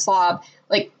like a slob,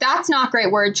 like, that's not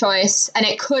great word choice, and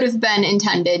it could have been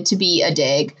intended to be a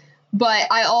dig. But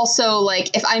I also,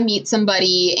 like, if I meet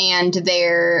somebody and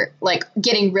they're, like,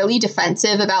 getting really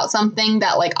defensive about something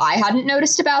that, like, I hadn't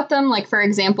noticed about them, like, for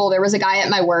example, there was a guy at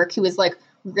my work who was, like,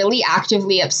 really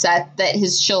actively upset that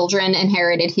his children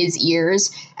inherited his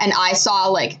ears, and I saw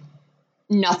like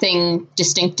nothing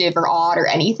distinctive or odd or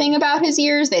anything about his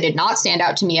ears. They did not stand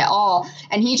out to me at all,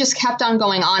 and he just kept on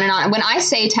going on and on. And when I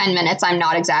say 10 minutes, I'm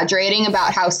not exaggerating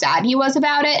about how sad he was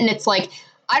about it. And it's like,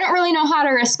 I don't really know how to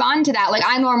respond to that. Like,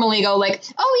 I normally go like,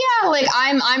 oh yeah, like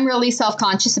I'm really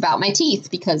self-conscious about my teeth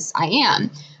because I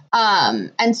am.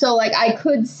 And so, like, I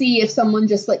could see if someone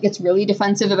just, like, gets really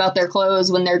defensive about their clothes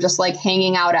when they're just, like,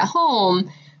 hanging out at home,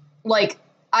 like,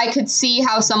 I could see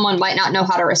how someone might not know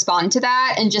how to respond to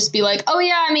that and just be like, oh,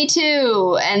 yeah, me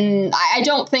too. And I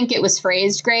don't think it was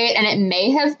phrased great, and it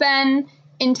may have been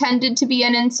intended to be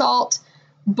an insult,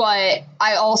 but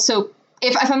I also,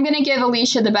 if I'm going to give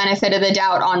Alicia the benefit of the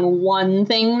doubt on one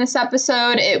thing this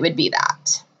episode, it would be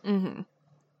that. Mm-hmm.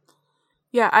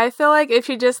 Yeah, I feel like if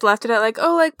she just left it at like,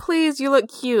 oh, like, please, you look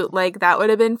cute, like, that would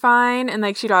have been fine. And,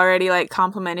 like, she'd already, like,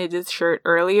 complimented his shirt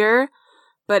earlier.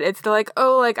 But it's the, like,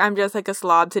 oh, like, I'm just, like, a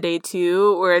slob today,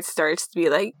 too, where it starts to be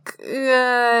like,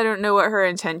 I don't know what her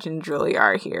intentions really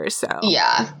are here, so.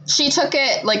 Yeah, she took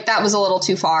it, like, that was a little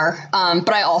too far.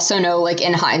 But I also know, like,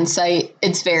 in hindsight,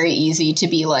 it's very easy to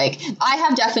be like, I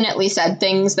have definitely said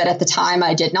things that at the time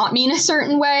I did not mean a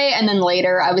certain way. And then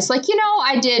later I was like, you know,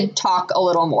 I did talk a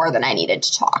little more than I needed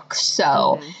to talk.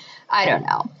 So I don't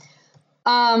know.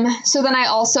 So then I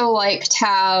also liked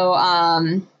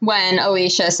how, when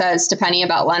Alicia says to Penny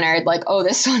about Leonard, like, oh,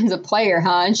 this one's a player,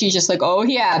 huh? And she's just like, oh,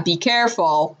 yeah, be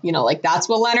careful. You know, like, that's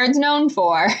what Leonard's known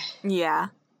for. Yeah.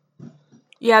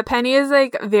 Yeah, Penny is,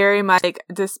 like, very much, like,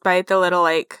 despite the little,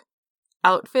 like,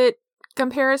 outfit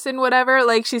comparison, whatever,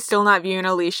 like, she's still not viewing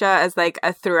Alicia as, like,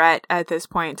 a threat at this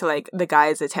point to, like, the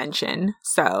guy's attention.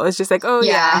 So it's just like, oh,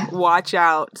 yeah watch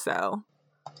out, so.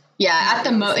 Yeah, at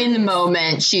in the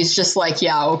moment, she's just like,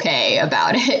 yeah, okay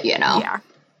about it, you know? Yeah.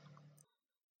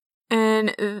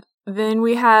 And then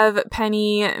we have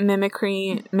Penny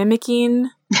mimicking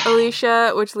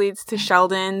Alicia, which leads to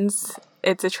Sheldon's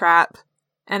 "It's a trap."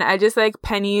 And I just like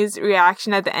Penny's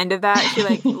reaction at the end of that. She,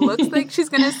 like, looks like she's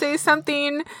gonna say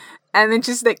something, and then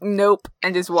she's like, nope,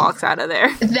 and just walks out of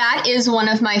there. That is one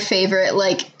of my favorite,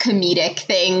 like, comedic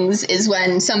things, is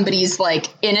when somebody's, like,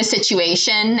 in a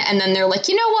situation, and then they're like,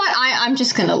 you know what, I'm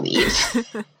just gonna leave.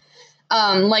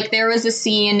 Like, there was a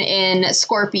scene in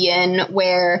Scorpion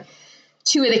where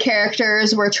two of the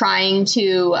characters were trying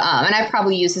to, and I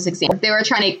probably use this example, they were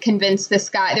trying to convince this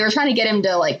guy, they were trying to get him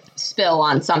to, like, spill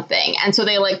on something, and so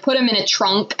they, like, put him in a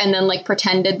trunk and then, like,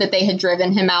 pretended that they had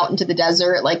driven him out into the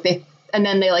desert, like, they and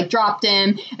then they like dropped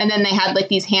him, and then they had like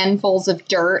these handfuls of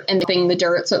dirt and the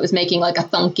dirt, so it was making like a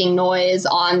thunking noise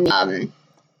on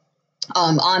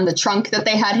the trunk that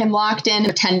they had him locked in,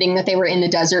 pretending that they were in the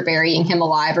desert burying him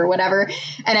alive or whatever.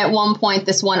 And at one point,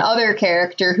 this one other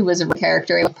character, who was a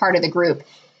character, part of the group,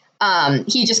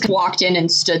 he just walked in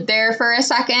and stood there for a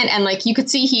second, and like you could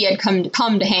see he had come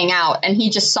to hang out, and he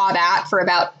just saw that for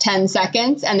about 10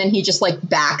 seconds, and then he just like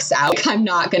backs out. Like, I'm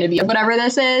not going to be whatever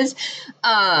this is.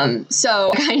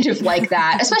 So kind of like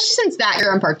that, especially since that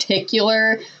year in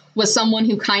particular was someone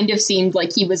who kind of seemed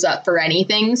like he was up for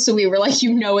anything. So we were like,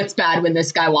 it's bad when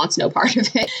this guy wants no part of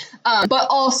it. But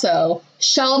also,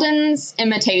 Sheldon's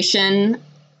imitation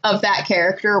of that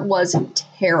character was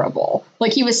terrible.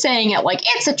 Like, he was saying it like,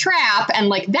 it's a trap, and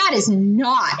like, that is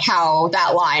not how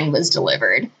that line was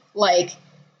delivered. Like,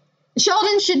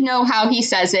 Sheldon should know how he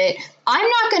says it. I'm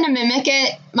not going to mimic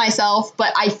it myself,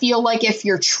 but I feel like if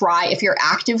you're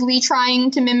actively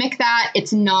trying to mimic that,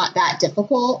 it's not that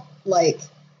difficult. Like,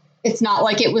 it's not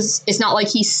like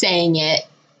he's saying it,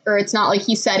 or it's not like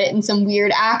he said it in some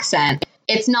weird accent.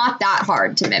 It's not that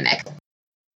hard to mimic.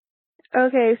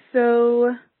 Okay,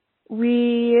 so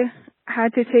we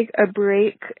had to take a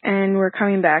break, and we're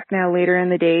coming back now later in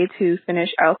the day to finish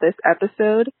out this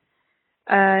episode.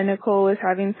 Nicole was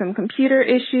having some computer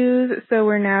issues, so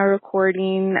we're now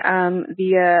recording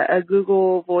via a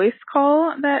Google Voice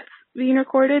call that's being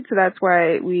recorded, so that's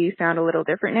why we sound a little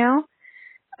different now.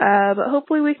 But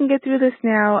hopefully we can get through this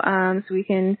now, so we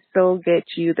can still get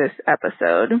you this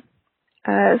episode.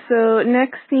 So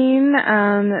next scene,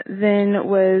 then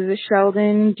was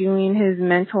Sheldon doing his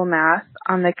mental math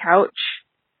on the couch,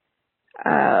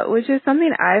 which is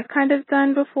something I've kind of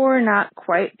done before, not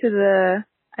quite to the,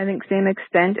 I think, same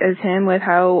extent as him with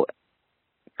how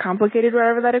complicated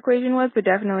whatever that equation was, but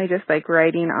definitely just like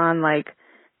writing on like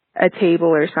a table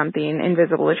or something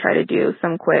invisible to try to do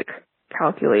some quick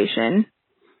calculation.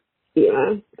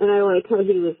 Yeah, and I like how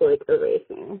he was, like,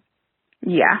 erasing.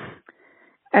 Yeah.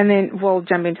 And then we'll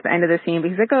jump into the end of the scene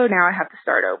because, like, oh, now I have to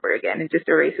start over again. It just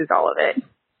erases all of it.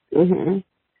 Mm-hmm.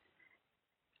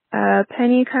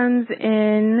 Penny comes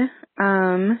in.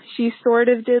 She sort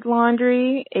of did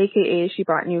laundry, a.k.a. she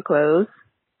bought new clothes.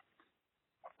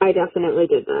 I definitely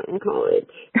did that in college.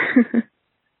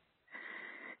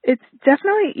 It's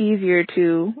definitely easier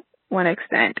to one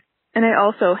extent. And I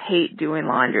also hate doing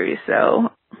laundry,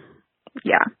 so...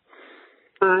 yeah.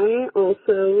 I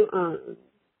also,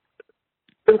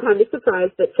 I'm kind of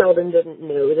surprised that Sheldon didn't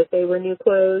know that they were new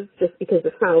clothes just because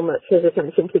of how much his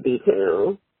attention to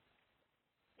detail.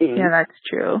 Yeah, that's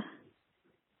true.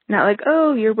 Not like,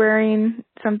 oh, you're wearing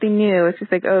something new. It's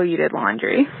just like, oh, you did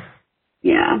laundry.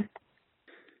 Yeah.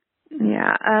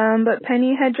 Yeah, but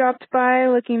Penny had dropped by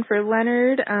looking for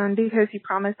Leonard because he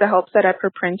promised to help set up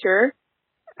her printer.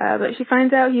 But she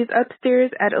finds out he's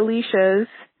upstairs at Alicia's,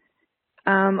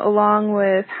 along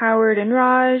with Howard and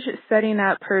Raj setting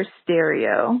up her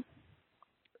stereo.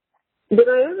 Did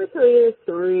I ever tell you the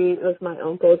story of my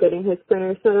uncle getting his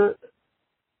printer set up?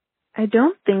 I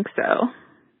don't think so.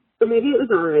 Or maybe it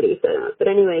was already set up. But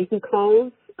anyway, he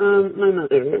calls my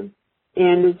mother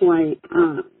and is like,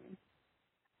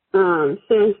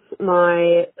 sis,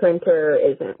 my printer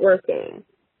isn't working.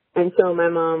 And so my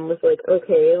mom was like,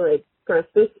 okay, like, press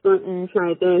this button,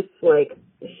 try this, like,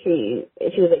 she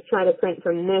was like, try to print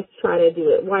from this, try to do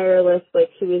it wireless, like,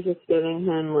 she was just giving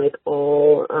him, like,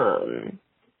 all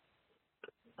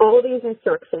these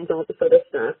instructions, all this other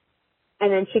stuff,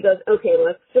 and then she goes, okay,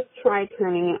 let's just try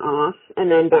turning it off,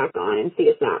 and then back on, and see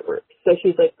if that works. So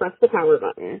she's like, press the power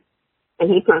button, and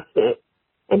he pressed it,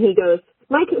 and he goes,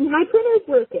 my printer's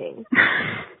working.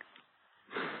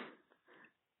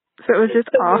 So it was just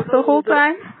off the whole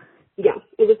time? Yes,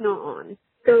 it was not on.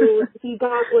 So he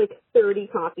got like 30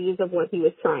 copies of what he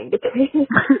was trying to print.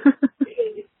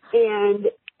 And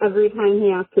every time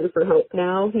he asks her for help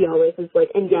now, he always is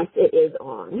like, and yes, it is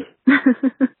on.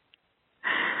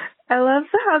 I love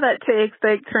how that takes,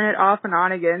 like, turn it off and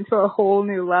on again to a whole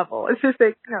new level. It's just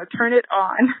like, no, turn it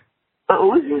on.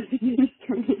 Oh, just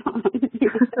turn it on.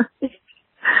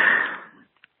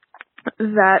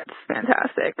 That's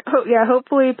fantastic. Oh, yeah,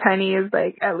 hopefully Penny is,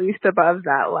 like, at least above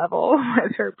that level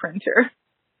with her printer.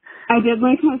 I did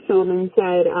like how Sheldon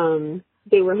said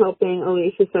they were helping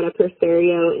Alicia set up her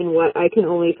stereo in what I can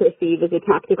only perceive as a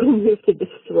tactical move to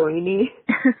destroy me.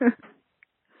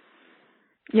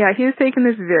 Yeah, he was taking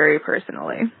this very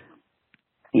personally.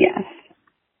 Yes.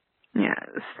 Yeah,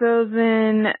 so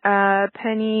then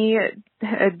Penny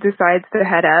decides to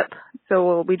head up,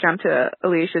 so we jump to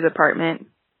Alicia's apartment.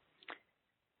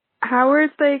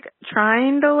 Howard's, like,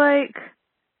 trying to, like,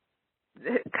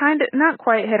 kind of, not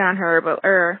quite hit on her,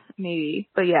 or maybe,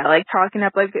 but yeah, like talking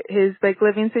up like his like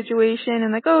living situation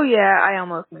and like, oh yeah, I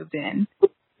almost moved in.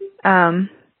 And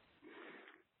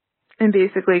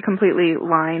basically completely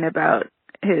lying about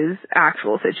his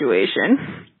actual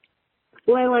situation.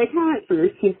 Well, I like how at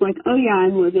first he's like, oh yeah,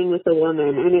 I'm living with a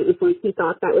woman, and it was like he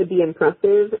thought that would be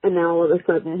impressive, and now all of a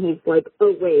sudden he's like,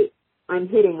 oh wait, I'm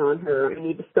hitting on her, I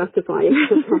need to specify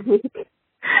it.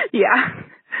 Yeah.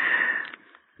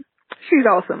 She's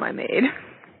also my maid.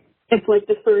 It's like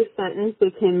the first sentence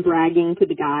is him bragging to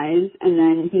the guys, and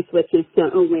then he switches to,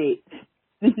 oh wait,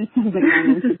 this is something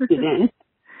I'm interested in.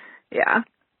 Yeah.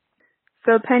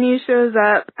 So Penny shows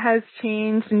up, has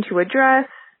changed into a dress,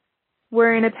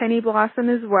 wearing a penny blossom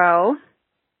as well.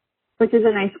 Which is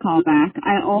a nice callback.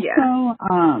 I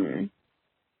also,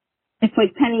 it's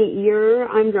like, Penny,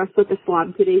 I'm dressed like a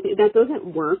slob today. That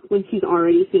doesn't work when she's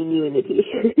already seen you in the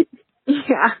t-shirt.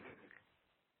 Yeah.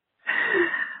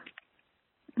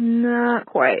 Not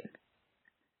quite.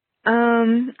 So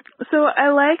I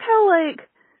like how, like,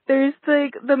 there's,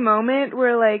 like, the moment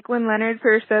where, like, when Leonard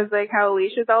first says, like, how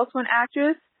Alicia's also an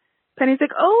actress, Penny's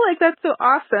like, oh, like, that's so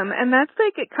awesome. And that's,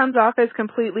 like, it comes off as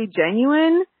completely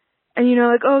genuine. And, you know,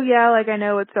 like, oh, yeah, like, I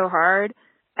know it's so hard.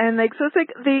 And, like, so it's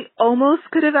like they almost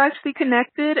could have actually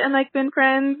connected and, like, been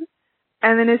friends.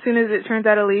 And then as soon as it turns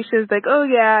out Alicia's like, oh,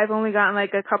 yeah, I've only gotten,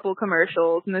 like, a couple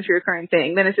commercials and this recurring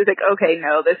thing, then it's just like, okay,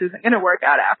 no, this isn't going to work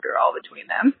out after all between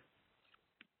them.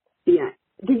 Yeah.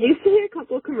 Did you see a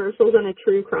couple commercials on a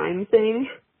true crime thing?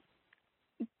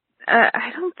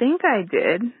 I don't think I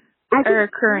did. A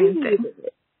recurring thing.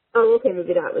 Oh, okay,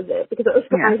 maybe that was it. Because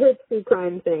I heard true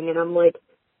crime thing, and I'm like,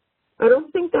 I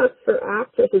don't think that's for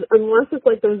actresses, unless it's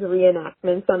like those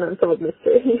reenactments on Unsolved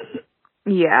Mysteries.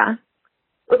 Yeah.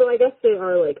 Although I guess they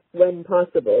are, like, when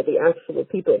possible, the actual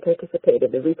people participate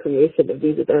in the recreation of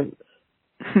these events.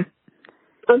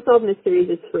 Unsolved Mysteries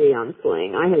is free on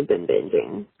Sling. I have been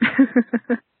binging.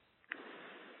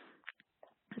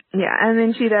 Yeah, and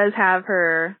then she does have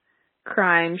her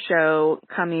crime show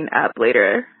coming up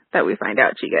later that we find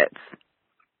out she gets.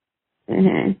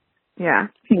 Mm-hmm. Yeah.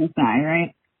 CSI,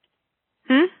 right?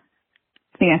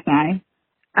 CSI?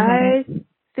 I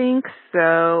think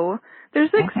so.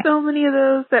 There's like so many of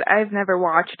those that I've never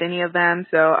watched any of them,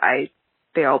 so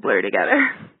they all blur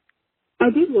together.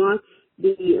 I did watch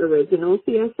the original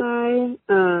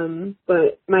CSI,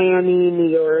 but Miami, New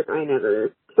York, I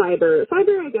never. Cyber,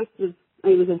 I guess I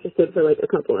was interested for like a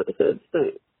couple episodes,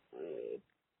 but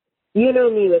you know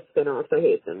me with spin-offs, I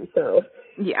hate them, so.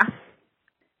 Yeah.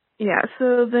 Yeah,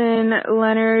 so then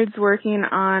Leonard's working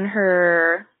on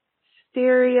her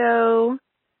stereo.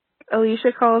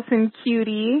 Alicia calls him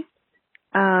cutie.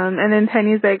 And then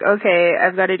Penny's like, okay,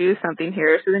 I've got to do something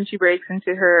here. So then she breaks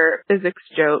into her physics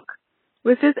joke,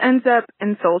 which just ends up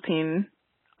insulting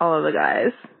all of the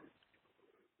guys.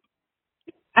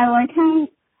 I like how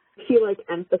she, like,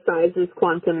 emphasizes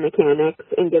quantum mechanics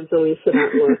and gives Alicia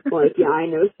that look like, yeah, I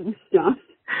know some stuff.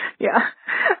 Yeah,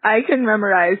 I can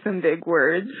memorize some big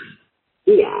words.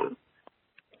 Yeah.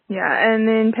 Yeah, and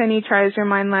then Penny tries to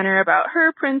remind Leonard about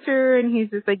her printer, and he's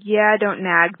just like, yeah, don't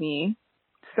nag me.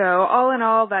 So all in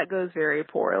all, that goes very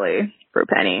poorly for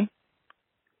Penny.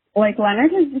 Like,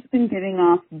 Leonard has just been giving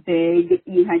off big,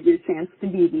 you had your chance to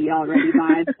be the already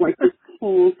vibes, like, this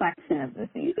whole section of the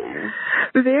season.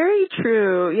 Very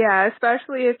true. Yeah,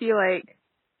 especially if you, like,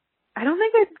 I don't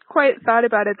think I've quite thought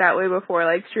about it that way before,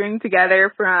 like, string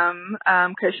together from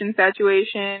cushion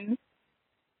saturation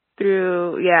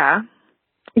through, yeah.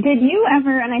 Did you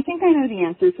ever, and I think I know the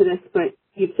answer to this, but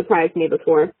you've surprised me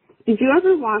before, did you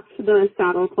ever watch the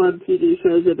Saddle Club TV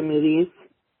shows or the movies?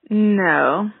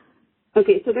 No.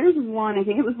 Okay, so there's one, I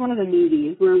think it was one of the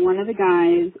movies, where one of the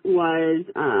guys was,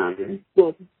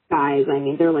 well, guys, I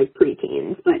mean, they're like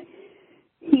preteens, but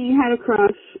he had a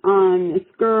crush on this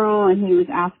girl, and he was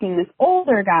asking this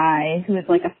older guy, who was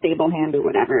like a stable hand or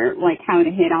whatever, like how to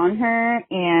hit on her,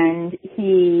 and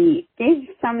he gave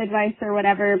some advice or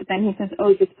whatever, but then he says,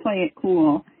 oh, just play it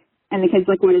cool. And the kid's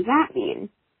like, what does that mean?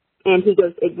 And he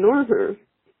goes, ignore her.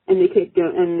 And the kid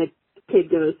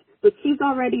goes, but she's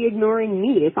already ignoring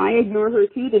me. If I ignore her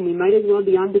too, then we might as well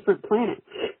be on different planets.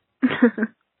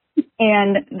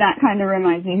 And that kind of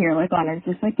reminds me here, like, Leonard's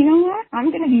just like, you know what?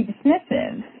 I'm going to be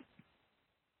dismissive.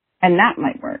 And that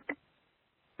might work.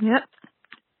 Yep.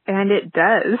 And it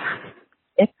does.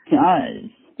 It does.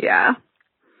 Yeah.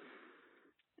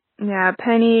 Yeah,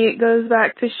 Penny goes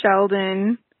back to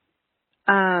Sheldon.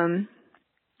 And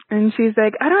she's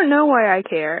like, I don't know why I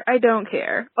care. I don't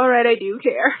care. All right, I do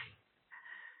care.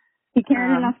 He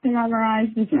cared enough to memorize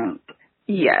the joke.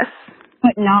 Yes.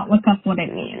 But not look up what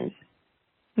it means.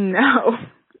 No.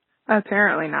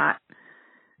 Apparently not.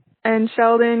 And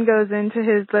Sheldon goes into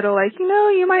his little, like,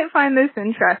 you might find this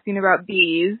interesting about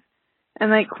bees and,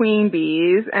 like, queen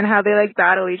bees and how they, like,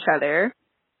 battle each other.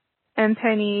 And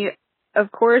Penny,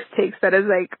 of course, takes that as,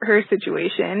 like, her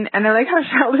situation. And I like how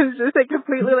Sheldon's just, like,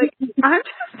 completely like, I'm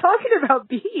just talking about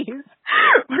bees.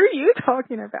 What are you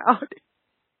talking about?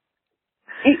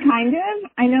 It kind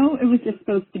of, I know it was just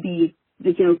supposed to be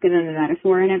the joke and then the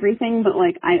metaphor and everything, but,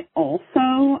 like, I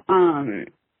also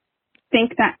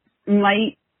think that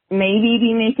might maybe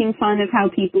be making fun of how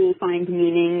people find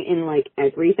meaning in, like,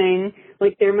 everything.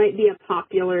 Like, there might be a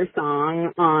popular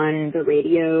song on the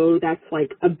radio that's,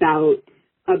 like, about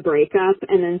a breakup,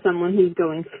 and then someone who's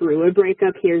going through a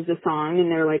breakup hears the song,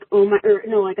 and they're like, oh my, or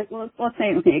no, like, let's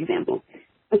say, okay, example.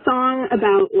 A song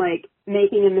about, like,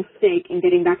 making a mistake and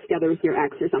getting back together with your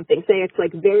ex or something. Say it's,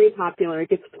 like, very popular. It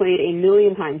gets played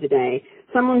 1,000,000 times a day.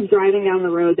 Someone's driving down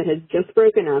the road that has just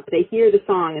broken up. They hear the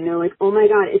song, and they're like, oh, my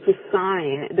God, it's a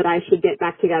sign that I should get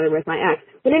back together with my ex.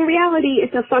 But in reality,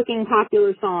 it's a fucking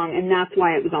popular song, and that's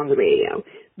why it was on the radio.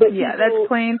 But yeah, that's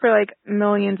playing for, like,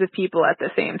 millions of people at the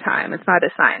same time. It's not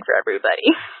a sign for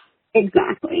everybody.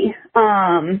 Exactly.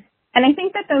 And I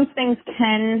think that those things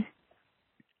can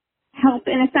help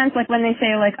in a sense, like when they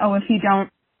say, like, oh, if you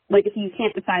can't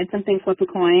decide something, flip a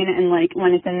coin, and, like,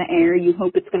 when it's in the air, you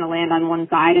hope it's going to land on one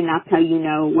side, and that's how you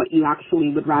know what you actually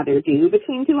would rather do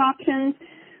between two options.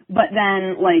 But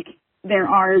then, like, there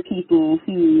are people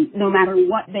who, no matter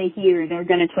what they hear, they're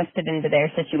going to twist it into their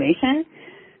situation.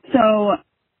 So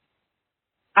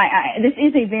this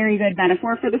is a very good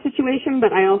metaphor for the situation,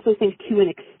 but I also think to an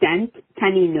extent,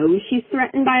 Penny knows she's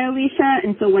threatened by Alicia,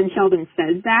 and so when Sheldon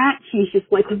says that, she's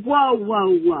just like, whoa, whoa,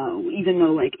 whoa, even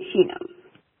though, like, she knows.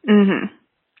 Mm-hmm.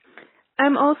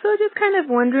 I'm also just kind of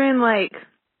wondering, like,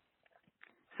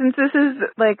 since this is,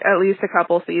 like, at least a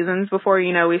couple seasons before,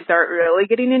 we start really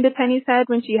getting into Penny's head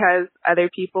when she has other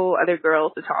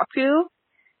girls to talk to,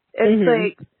 it's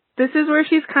like, this is where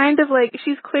she's kind of like,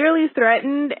 she's clearly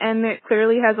threatened, and it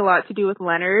clearly has a lot to do with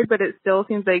Leonard, but it still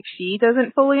seems like she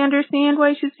doesn't fully understand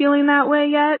why she's feeling that way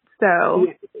yet, so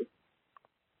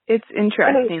it's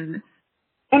interesting.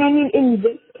 And I mean, in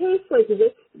this case, like,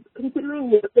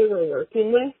 considering what they were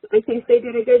working with, I think they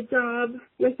did a good job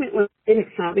with it. Like, they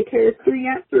didn't have a character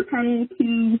yet for Penny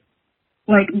to,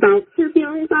 like, bounce her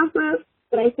feelings off of.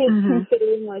 But I think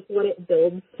considering, like, what it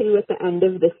builds to at the end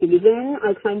of the season,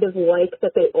 I kind of like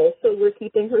that they also were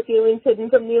keeping her feelings hidden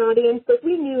from the audience. Like,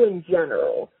 we knew in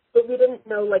general, but we didn't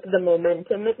know, like, the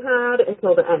momentum it had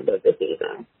until the end of the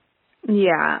season.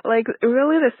 Yeah, like,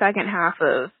 really the second half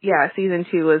of, season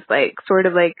 2 was, like, sort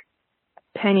of, like,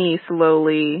 Penny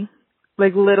slowly,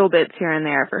 like, little bits here and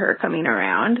there for her coming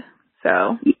around.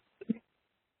 So,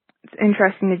 it's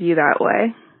interesting to view that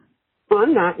way.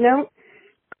 On that note,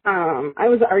 I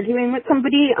was arguing with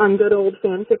somebody on good old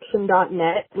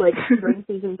fanfiction.net, like, during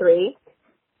season 3,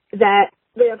 that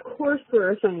they, of course,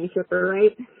 were a Sunny shipper,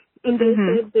 right? And they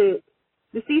said that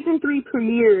the season 3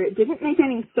 premiere didn't make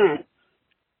any sense.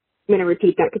 I'm going to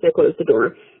repeat that because I closed the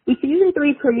door. The season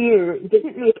 3 premiere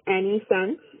didn't make any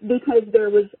sense because there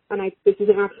was, this is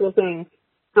an actual thing,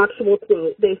 actual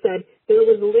quote, they said, there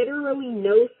was literally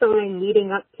no sign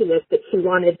leading up to it that she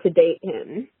wanted to date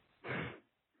him.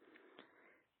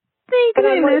 I think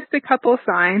they missed a couple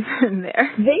signs in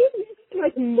there. They missed,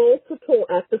 like, multiple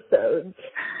episodes.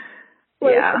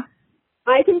 Like,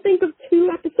 I can think of 2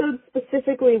 episodes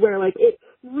specifically where, like, it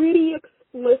pretty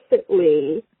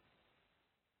explicitly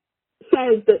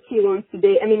says that she wants to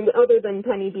date, I mean, other than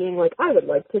Penny being like, I would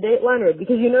like to date Leonard,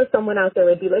 because someone out there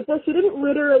would be like, well, she didn't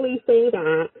literally say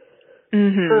that.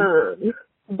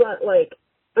 But, like,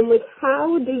 I'm like,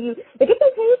 how do you, like, it's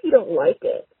okay if you don't like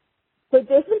it. But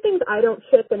there's some things I don't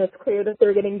ship, and it's clear that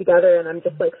they're getting together, and I'm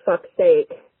just like, fuck's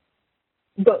sake.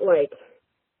 But, like,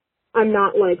 I'm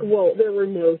not like, well, there were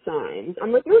no signs.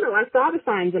 I'm like, no, I saw the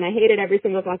signs, and I hated every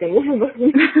single fucking one of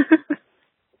them.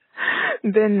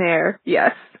 Been there,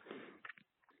 yes.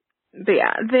 But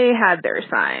yeah, they had their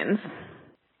signs.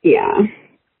 Yeah.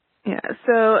 Yeah,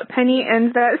 so Penny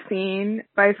ends that scene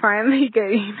by finally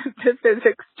getting the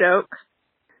physics joke.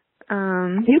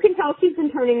 You can tell she's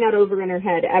been turning that over in her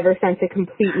head ever since it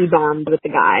completely bombed with the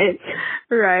guys.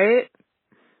 Right.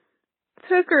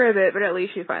 Took her a bit, but at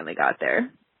least she finally got there.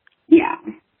 Yeah.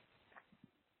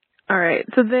 Alright,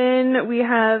 so then we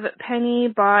have Penny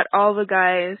bought all the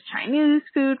guys Chinese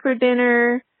food for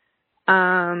dinner.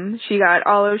 She got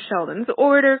all of Sheldon's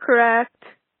order correct.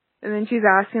 And then she's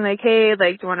asking, like, hey,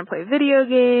 like, do you want to play video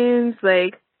games?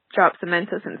 Like, drop some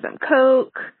Mentos and some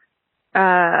Coke.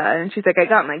 And she's like, I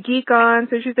got my geek on.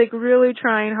 So she's, like, really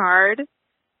trying hard.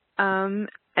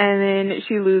 And then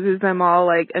she loses them all,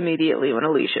 like, immediately when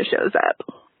Alicia shows up.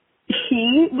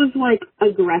 She was, like,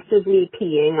 aggressively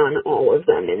peeing on all of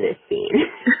them in this scene.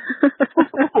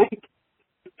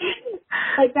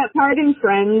 like that part in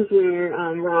Friends where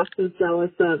Ross was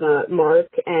jealous of Mark,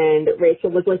 and Rachel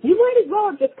was like, you might as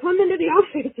well just come into the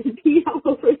office and pee all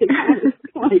over the house.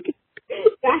 Like,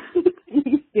 that's what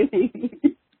she's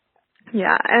doing.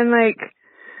 Yeah, and, like,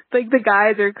 the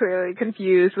guys are clearly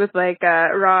confused with, like,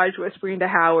 Raj whispering to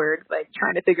Howard, like,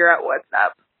 trying to figure out what's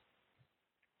up.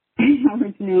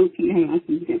 Howard's no PAS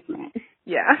is different.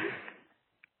 Yeah.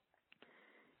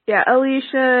 Yeah,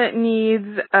 Alicia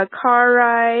needs a car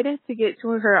ride to get to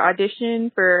her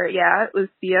audition for, it was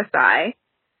CSI.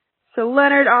 So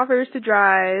Leonard offers to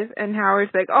drive, and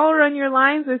Howard's like, I'll run your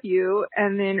lines with you,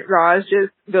 and then Raj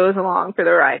just goes along for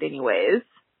the ride anyways.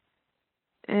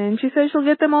 And she says she'll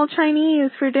get them all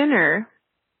Chinese for dinner.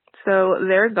 So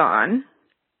they're gone.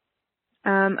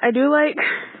 I do like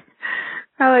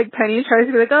how, like, Penny tries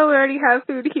to be like, oh, we already have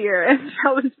food here. And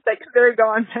Sheldon's just like, they're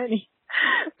gone, Penny.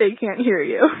 They can't hear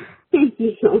you. Thank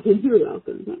you, Sheldon. You're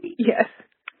welcome, Penny. Yes.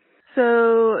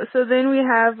 So then we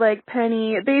have, like,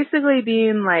 Penny basically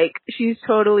being, like, she's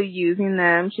totally using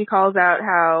them. She calls out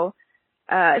how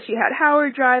she had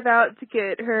Howard drive out to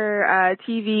get her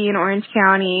TV in Orange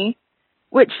County,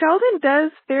 which Sheldon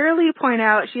does fairly point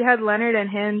out she had Leonard and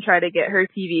him try to get her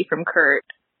TV from Kurt.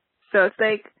 So it's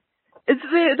like,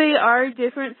 they are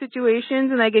different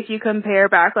situations, and like if you compare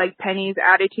back like Penny's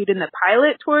attitude in the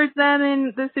pilot towards them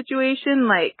in the situation,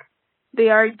 like they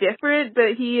are different,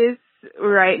 but he is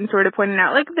right in sort of pointing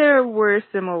out like there were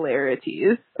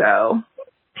similarities. So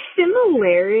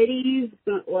similarities,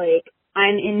 but like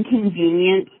I'm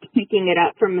inconvenienced picking it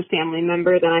up from a family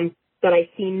member that I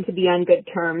seem to be on good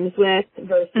terms with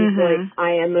versus like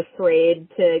I am afraid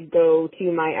to go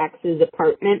to my ex's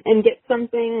apartment and get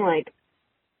something. Like,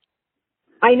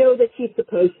 I know that she's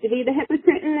supposed to be the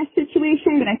hypocrite in this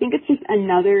situation, but I think it's just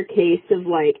another case of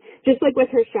like, just like with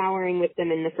her showering with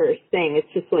them in the first thing,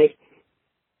 it's just like,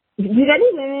 did any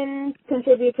women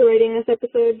contribute to writing this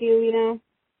episode, do you know?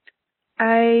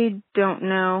 I don't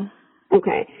know.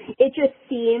 Okay. It just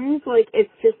seems like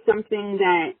it's just something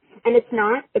that, and it's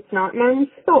not men's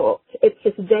fault. It's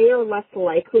just they are less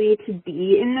likely to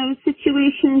be in those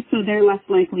situations, so they're less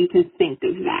likely to think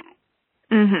of that.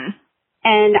 Mhm.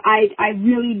 And I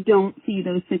really don't see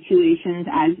those situations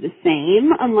as the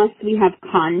same unless we have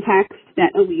context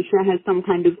that Alicia has some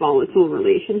kind of volatile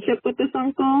relationship with this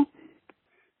uncle.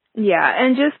 Yeah,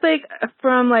 and just like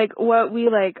from like what we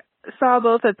like saw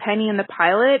both of Penny in the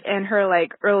pilot and her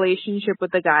like relationship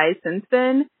with the guys since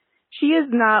then, she is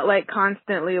not like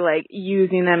constantly like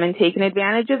using them and taking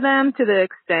advantage of them to the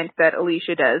extent that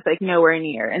Alicia does, like nowhere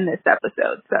near in this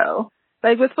episode. So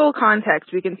like with full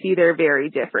context, we can see they're very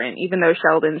different, even though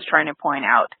Sheldon's trying to point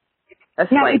out a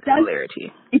slight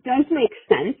similarity. It does make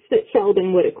sense that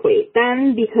Sheldon would equate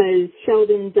them because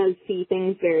Sheldon does see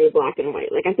things very black and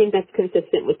white. Like I think that's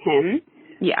consistent with him.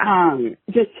 Yeah.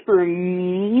 Just for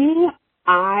me,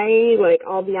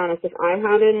 I'll be honest, if I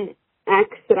had an ex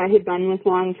that I had been with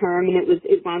long term and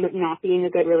it wound up not being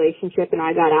a good relationship and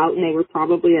I got out and they were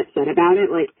probably upset about it,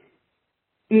 like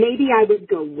maybe I would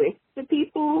go with the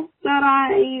people that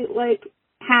I like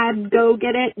had go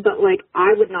get it, but like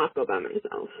I would not go by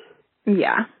myself.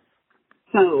 Yeah.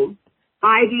 So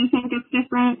I do think it's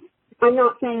different. I'm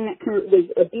not saying that Kurt was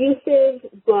abusive,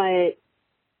 but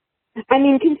I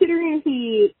mean, considering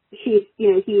he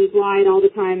lied all the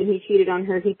time and he cheated on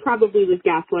her, he probably was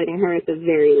gaslighting her at the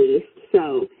very least.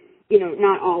 So,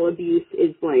 not all abuse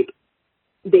is like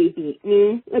they beat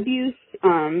me abuse.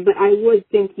 But I would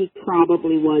think he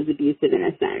probably was abusive in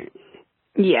a sense.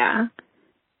 Yeah.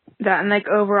 That and like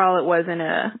overall it wasn't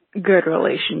a good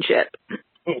relationship.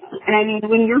 And I mean,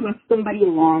 when you're with somebody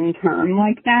long term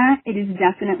like that, it is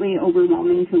definitely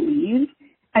overwhelming to leave.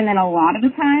 And then a lot of the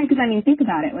time, because I mean, think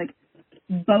about it, like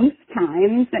both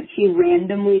times that she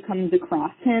randomly comes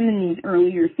across him in these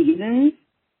earlier seasons,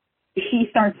 she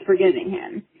starts forgiving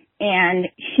him. And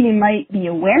she might be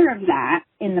aware of that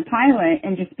in the pilot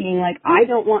and just being like, I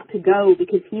don't want to go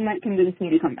because he might convince me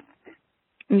to come back.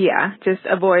 Yeah, just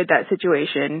avoid that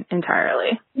situation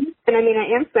entirely. And I mean,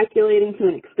 I am speculating to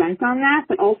an extent on that,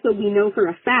 but also we know for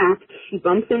a fact she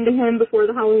bumps into him before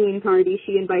the Halloween party.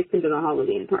 She invites him to the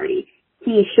Halloween party.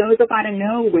 He shows up out of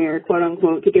nowhere, quote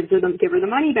unquote, to give her the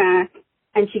money back,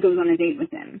 and she goes on a date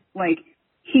with him. Like,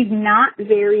 she's not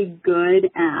very good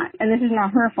at, and this is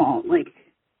not her fault, like,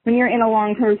 when you're in a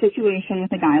long-term situation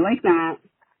with a guy like that,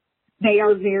 they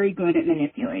are very good at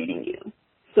manipulating you.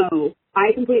 So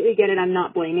I completely get it. I'm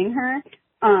not blaming her.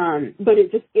 But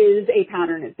it just is a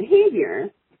pattern of behavior.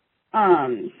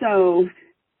 So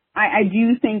I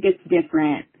do think it's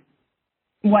different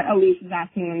what Alicia's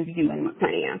asking them to do and what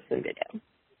Penny asks them to do.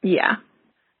 Yeah.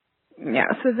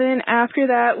 Yeah, so then after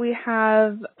that, we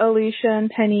have Alicia and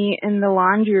Penny in the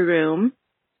laundry room.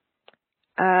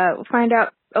 Find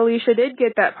out Alicia did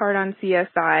get that part on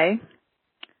CSI,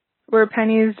 where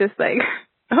Penny's just like,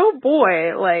 oh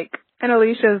boy, like, and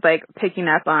Alicia's like picking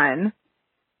up on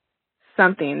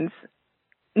something's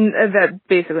that's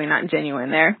basically not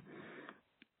genuine there.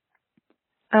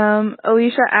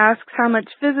 Alicia asks how much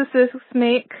physicists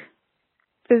make.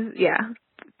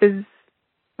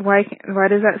 Why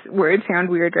does that word sound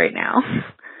weird right now?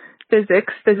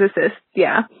 Physicists,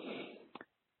 yeah.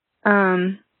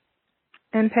 And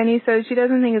Penny says she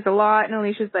doesn't think it's a lot, and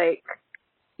Alicia's like,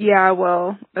 yeah,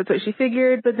 well, that's what she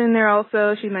figured, but then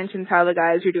she mentions how the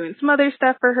guys are doing some other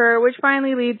stuff for her, which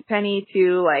finally leads Penny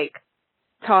to, like,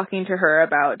 talking to her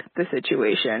about the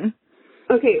situation.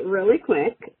 Okay, really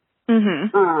quick.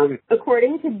 Mm-hmm.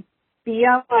 According to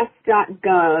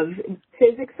BLS.gov,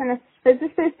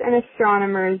 physicists and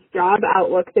astronomers job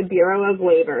outlook, the Bureau of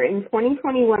Labor. In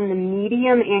 2021, the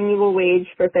median annual wage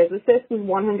for physicists was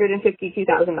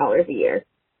 $152,000 a year.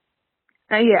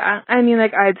 Yeah, I mean,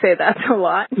 like, I'd say that's a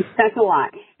lot. That's a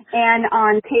lot. And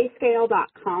on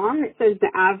payscale.com, it says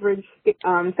the average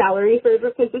salary for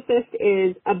a physicist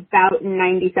is about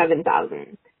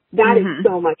 $97,000. That is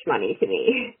so much money to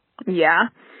me. Yeah.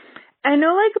 I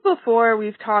know, like, before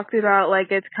we've talked about,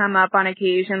 like, it's come up on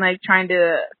occasion, like, trying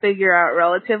to figure out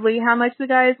relatively how much the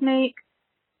guys make.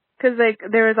 Because, like,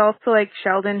 there was also, like,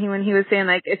 Sheldon, when he was saying,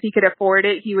 like, if he could afford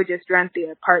it, he would just rent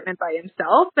the apartment by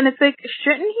himself. And it's like,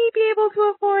 shouldn't he be able to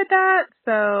afford that?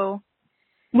 So.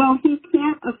 Well, he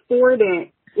can't afford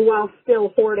it while still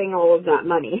hoarding all of that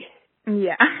money.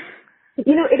 Yeah.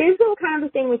 You know, it is though kind of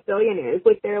the thing with billionaires.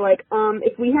 Like, they're like,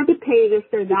 if we had to pay this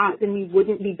or that, then we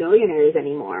wouldn't be billionaires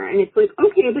anymore. And it's like,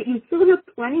 okay, but you still have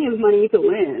plenty of money to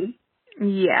live.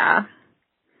 Yeah.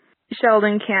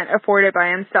 Sheldon can't afford it by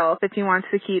himself if he wants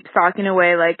to keep socking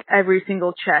away, like, every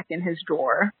single check in his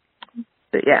drawer.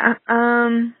 But yeah.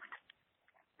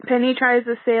 Penny tries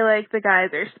to say, like, the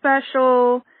guys are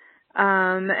special.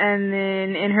 And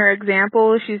then in her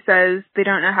example, she says they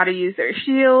don't know how to use their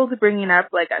shield, bringing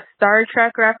up, like, a Star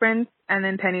Trek reference. And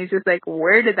then Penny's just like,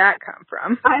 where did that come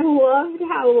from? I loved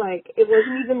how, like, it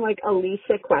wasn't even like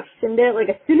Alicia questioned it. Like,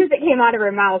 as soon as it came out of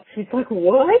her mouth, she's like,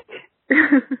 what?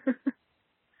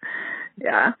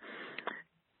 Yeah.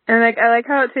 And, like, I like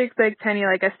how it takes, like, Penny,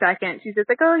 like, a second. She's just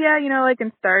like, oh, yeah, you know, like,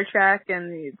 in Star Trek.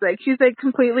 And it's like, she's, like,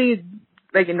 completely,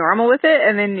 like, normal with it.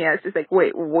 And then, yeah, it's just like,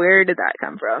 wait, where did that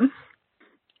come from?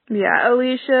 Yeah,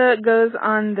 Alicia goes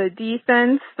on the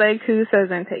defense, like, who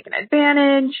says I'm taking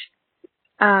advantage,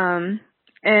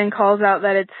 and calls out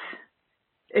that it's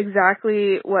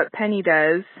exactly what Penny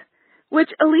does, which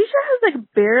Alicia has,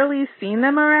 like, barely seen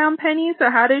them around Penny, so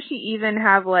how does she even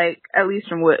have, like, at least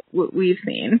from what we've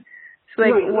seen? So,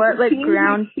 like, right, what, like,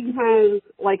 ground... She has,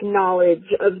 like,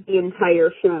 knowledge of the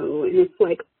entire show, and it's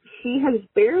like, she has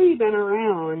barely been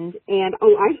around, and,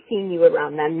 oh, I've seen you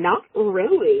around them. Not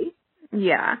really.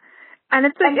 Yeah. And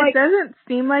it's like, it doesn't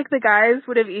seem like the guys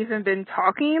would have even been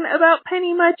talking about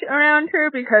Penny much around her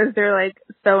because they're, like,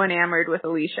 so enamored with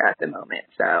Alicia at the moment,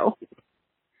 so.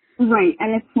 Right,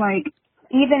 and it's like,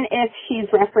 even if she's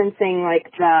referencing,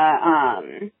 like,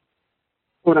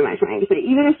 what am I trying to say?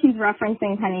 Even if she's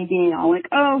referencing Penny being all like,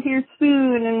 oh, here's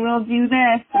food, and we'll do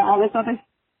this, and all this other,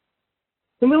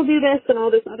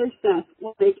 stuff.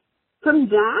 Like, from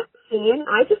that scene,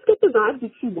 I just get the vibe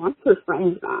that she wants her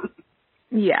friends back.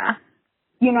 Yeah.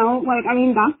 You know, like, I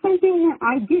mean, that's something that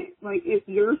I get. Like, if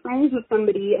you're friends with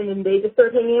somebody and then they just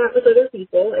start hanging out with other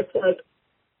people, it's like,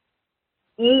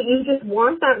 you just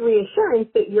want that reassurance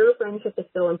that your friendship is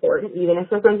still important, even if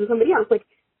they're friends with somebody else. Like,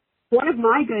 one of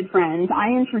my good friends, I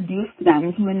introduced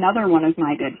them to another one of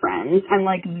my good friends, and,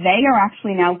 like, they are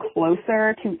actually now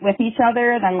closer with each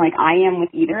other than, like, I am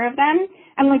with either of them.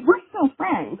 And, like, we're still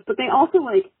friends, but they also,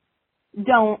 like,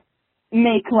 don't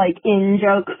make, like,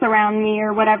 in-jokes around me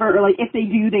or whatever, or, like, if they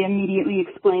do, they immediately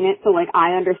explain it so, like,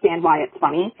 I understand why it's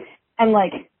funny. And,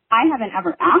 like, I haven't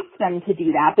ever asked them to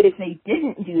do that, but if they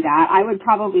didn't do that, I would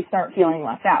probably start feeling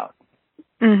left out.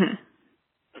 Mm-hmm.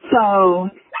 So,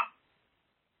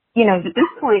 you know, at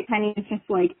this point, Penny is just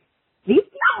like, these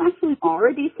people actually are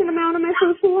a decent amount of my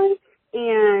social life,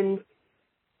 and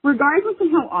regardless of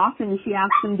how often she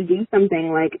asks them to do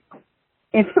something, like,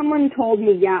 if someone told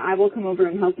me, yeah, I will come over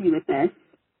and help you with this,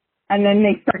 and then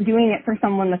they start doing it for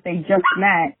someone that they just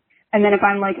met, and then if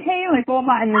I'm like, hey, like, blah,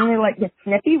 blah, and then they, like, get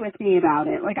snippy with me about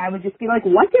it, like, I would just be like,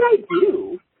 what did I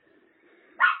do?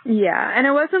 Yeah, and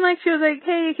it wasn't like she was like,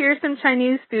 hey, here's some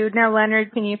Chinese food. Now,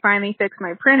 Leonard, can you finally fix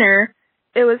my printer?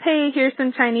 It was, hey, here's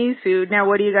some Chinese food. Now,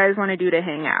 what do you guys want to do to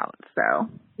hang out? So.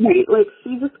 Right, like,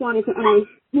 she just wanted to, and I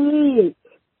hate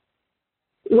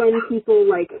when people,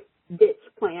 like, ditch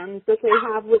plans that they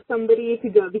have with somebody to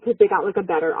go because they got, like, a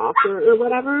better offer or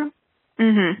whatever.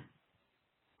 Mhm.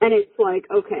 And it's like,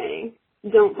 okay,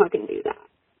 don't fucking do that.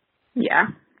 Yeah.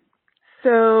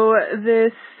 So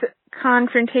this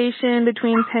confrontation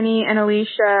between Penny and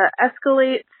Alicia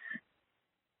escalates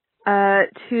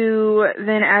to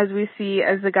then, as we see,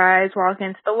 as the guys walk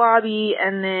into the lobby,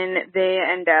 and then they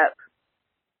end up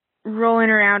rolling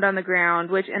around on the ground,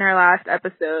 which in our last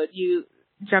episode, you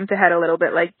jumped ahead a little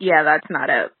bit, like, yeah, that's not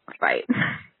a fight.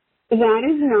 That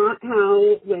is not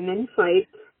how women fight.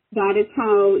 That is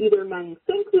how either men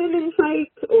think women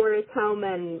fight, or it's how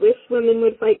men wish women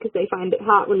would fight because they find it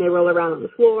hot when they roll around on the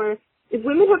floor. If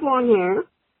women have long hair,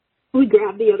 we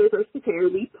grab the other person's hair,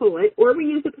 we pull it, or we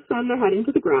use it to slam their head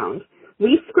into the ground.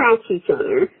 We scratch each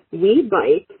other. We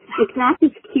bite. It's not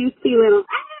this cutesy little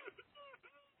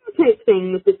type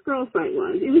thing that this girl fight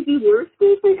was. It was the worst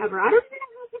girl fight ever. I don't even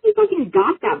know if he fucking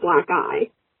got that black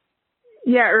eye.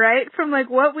 Yeah, right? From, like,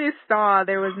 what we saw,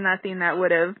 there was nothing that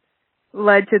would have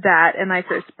led to that and, like,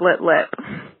 their split lip.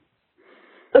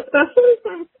 Especially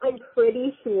since I'm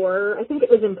pretty sure, I think it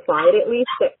was implied at least,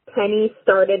 that Penny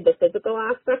started the physical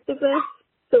aspect of this.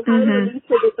 So how did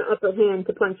Alicia get the upper hand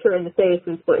to punch her in the face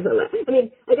and split her lip? I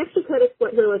mean, I guess she could have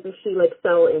split her lip if she, like,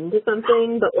 fell into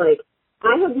something, but, like,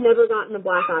 I have never gotten a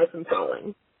black eye from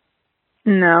falling.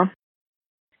 No.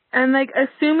 And, like,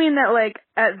 assuming that, like,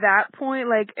 at that point,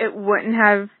 like, it wouldn't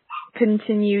have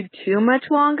continued too much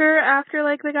longer after,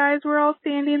 like, the guys were all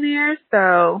standing there,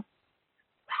 so,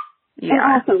 yeah.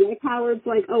 And also, like, Howard's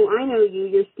like, oh, I know you,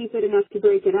 you're stupid enough to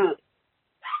break it up.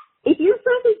 If your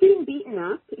friend is getting beaten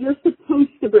up, you're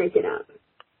supposed to break it up.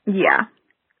 Yeah.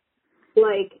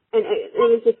 Like, and it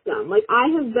was just dumb. Like,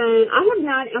 I'm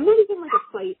not even, like, a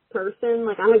fight person.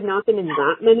 Like, I have not been in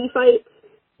that many fights,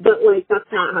 but, like,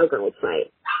 that's not how girls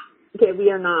fight. Okay,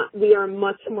 we are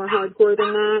much more hardcore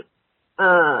than that.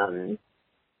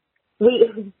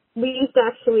 We used to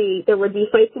actually, there would be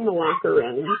fights in the locker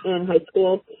room in high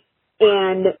school,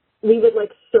 and we would,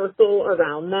 like, circle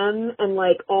around them, and,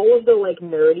 like, all of the, like,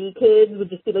 nerdy kids would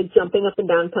just be, like, jumping up and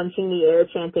down, punching the air,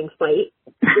 chanting fight.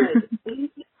 Like, we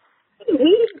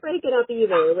didn't break it up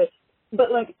either,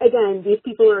 but, like, again, these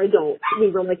people are adults.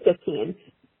 We were, like, 15.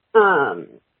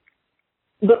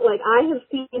 But, like, I have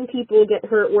seen people get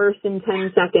hurt worse in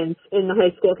 10 seconds in the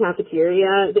high school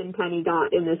cafeteria than Penny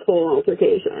got in this whole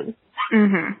altercation.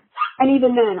 Mhm. And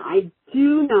even then, I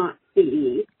do not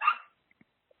see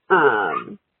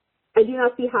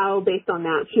how, based on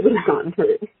that, she would have gotten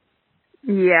hurt.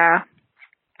 Yeah.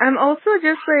 I'm also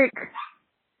just, like,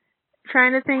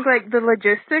 trying to think, like, the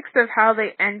logistics of how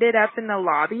they ended up in the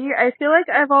lobby. I feel like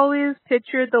I've always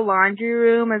pictured the laundry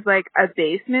room as, like, a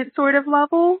basement sort of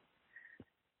level.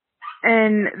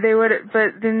 And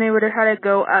but then they would have had to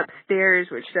go upstairs,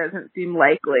 which doesn't seem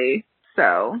likely.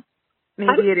 So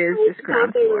maybe it is just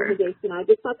ground floor. I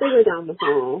just thought they were down the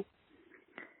hall.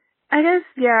 I guess,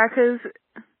 yeah, because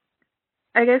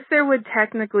I guess there would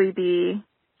technically be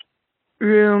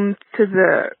room to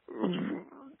the,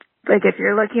 like, if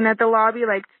you're looking at the lobby,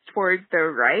 like, towards the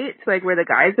right, like, where the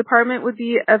guys' apartment would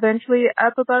be eventually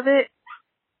up above it.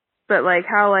 But, like,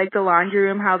 how, like, the laundry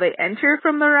room, how they enter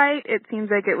from the right, it seems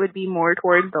like it would be more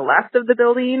towards the left of the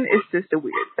building. It's just a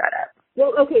weird setup.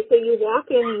 Well, okay, so you walk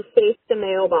in, you face the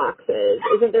mailboxes.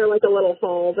 Isn't there, like, a little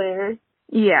hall there?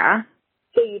 Yeah.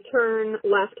 So you turn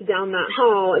left down that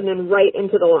hall and then right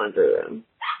into the laundry room.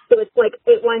 So it's like,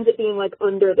 it winds up being, like,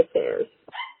 under the stairs.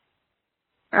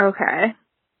 Okay.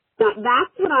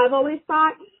 That's what I've always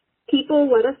thought. People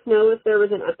let us know if there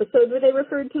was an episode where they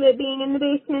referred to it being in the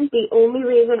basement. The only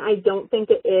reason I don't think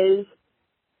it is,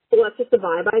 well, that's just the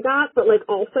vibe I got, but, like,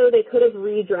 also they could have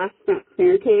redressed that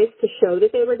staircase to show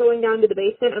that they were going down to the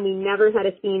basement, and we never had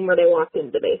a scene where they walked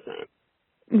into the basement.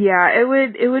 Yeah, it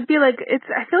would be like,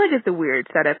 I feel like it's a weird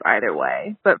setup either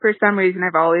way, but for some reason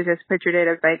I've always just pictured it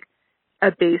as, like,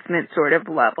 a basement sort of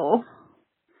level.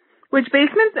 Which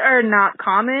basements are not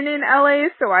common in LA,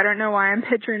 so I don't know why I'm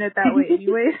picturing it that way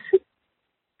anyways.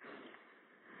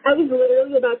 I was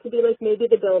literally about to be like, maybe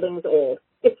the building's old.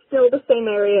 It's still the same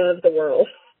area of the world.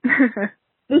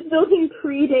 This building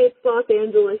predates Los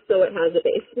Angeles, so it has a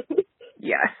basement.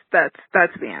 Yes, that's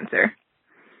the answer.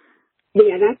 But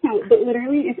yeah, that's how, but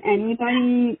literally, if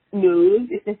anybody knows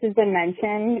if this has been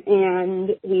mentioned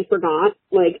and we forgot,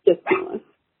 like, just tell us.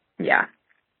 Yeah.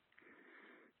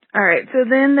 All right, so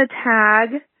then the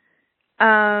tag,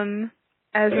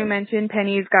 as we mentioned,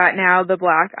 Penny's got now the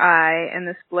black eye and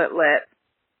the split lip.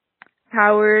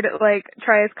 Howard, like,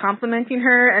 tries complimenting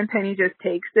her, and Penny just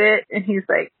takes it, and he's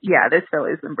like, yeah, this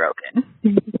filly's been broken.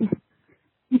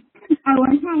 I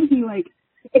like how he, like,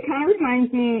 it kind of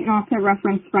reminds me, not to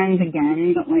reference Friends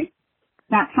again, but, like,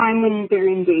 that time when they're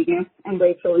in Vegas and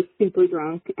Rachel is super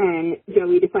drunk and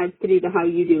Joey decides to do the how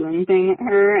you doing thing at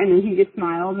her, and then he just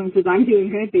smiles and says, I'm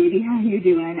doing good, baby, how you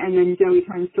doing? And then Joey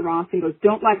turns to Ross and goes,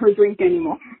 don't let her drink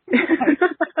anymore.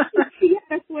 Like, she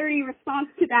had a flirty response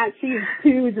to that. She is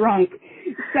too drunk.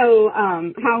 So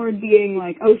Howard being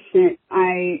like, oh shit,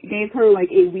 I gave her like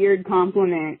a weird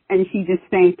compliment and she just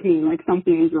thanked me like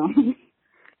something is wrong.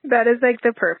 That is like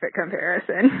the perfect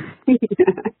comparison. Yeah.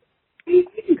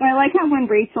 I like how when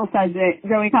Rachel says it,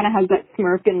 Joey kind of has that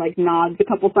smirk and like nods a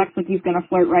couple seconds like he's gonna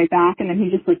flirt right back, and then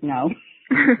he's just like, no.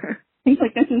 He's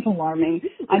like, this is alarming.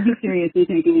 I'd be seriously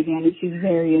taking advantage. She's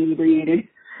very inebriated.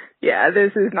 Yeah,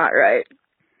 this is not right.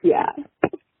 Yeah.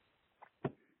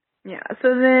 Yeah, so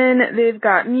then they've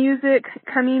got music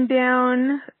coming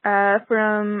down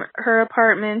from her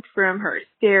apartment, from her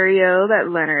stereo that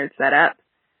Leonard set up.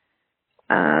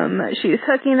 She's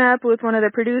hooking up with one of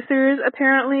the producers,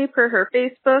 apparently, per her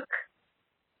Facebook.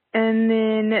 And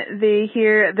then they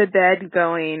hear the bed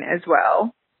going as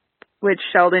well, which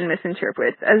Sheldon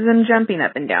misinterprets as them jumping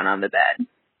up and down on the bed.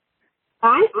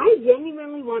 I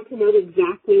genuinely want to know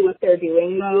exactly what they're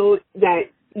doing, though, that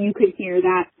you could hear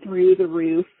that through the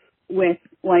roof with,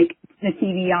 like, the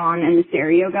TV on and the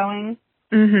stereo going.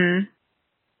 Mm-hmm.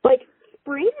 Like,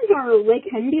 springs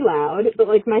can be loud, but,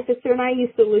 like, my sister and I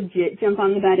used to legit jump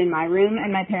on the bed in my room,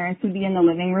 and my parents would be in the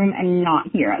living room and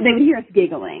not hear us. They would hear us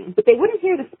giggling, but they wouldn't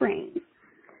hear the springs.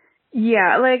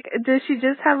 Yeah, like, does she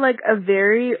just have, like, a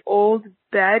very old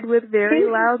bed with very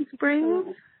loud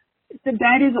springs? The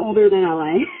bed is older than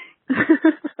LA.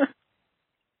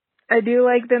 I do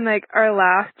like then, like, our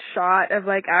last shot of,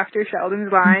 like, after Sheldon's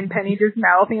line, Penny just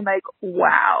mouthing, like,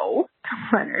 wow,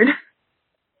 to Leonard.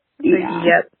 Yeah. Like,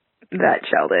 yep, that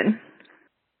Sheldon.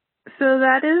 So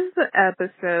that is the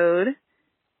episode.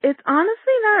 It's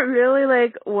honestly not really,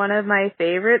 like, one of my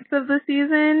favorites of the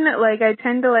season. Like, I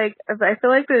tend to, like, I feel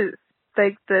like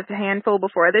the handful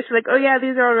before this, like, oh yeah,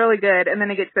 these are all really good. And then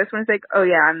I get to this one, it's like, oh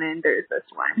yeah, and then there's this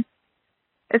one.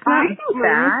 It's not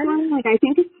bad. Like, I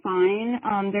think it's fine.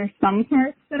 There's some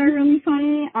parts that are really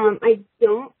funny. I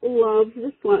don't love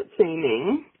the slut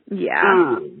shaming.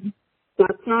 Yeah.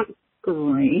 That's not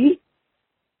great.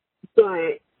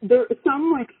 But there are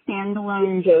some, like,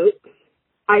 standalone jokes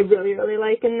I really, really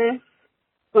like in this.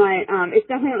 But it's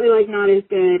definitely, like, not as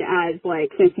good as,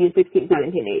 like, 15, 16,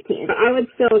 17, 18. But I would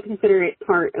still consider it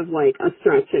part of, like, a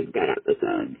stretch of good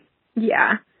episodes.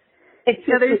 Yeah. It's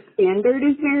just the standard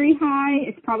is very high.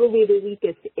 It's probably the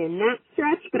weakest in that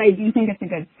stretch, but I do think it's a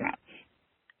good stretch.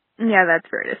 Yeah, that's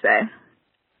fair to say.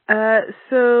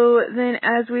 So then,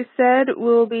 as we said,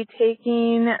 we'll be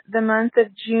taking the month of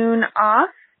June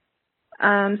off.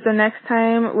 So next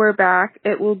time we're back,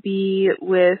 it will be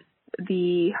with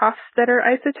the Hofstadter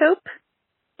isotope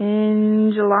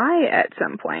in July at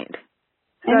some point.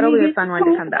 So that'll be a fun one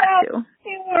to come back to.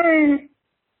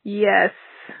 Yes.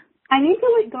 I need to,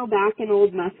 like, go back in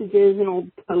old messages and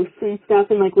old posts and stuff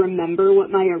and, like, remember what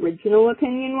my original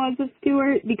opinion was of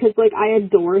Stewart, because, like, I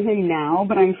adore him now,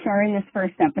 but I'm sure in this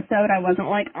first episode I wasn't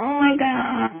like, oh my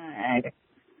god.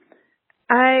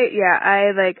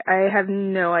 I have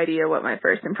no idea what my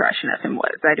first impression of him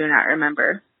was. I do not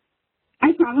remember.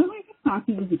 I probably just thought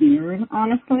he was weird,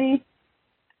 honestly.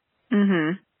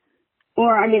 Mm-hmm.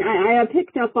 Or, I mean, I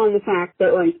picked up on the fact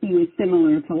that, like, he was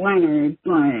similar to Leonard,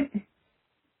 but...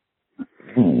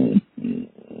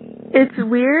 It's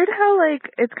weird how, like,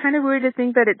 it's kind of weird to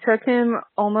think that it took him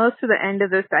almost to the end of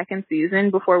the second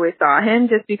season before we saw him,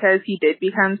 just because he did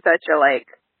become such a, like,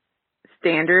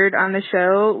 standard on the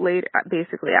show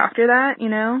basically after that, you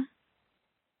know?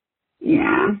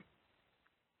 Yeah.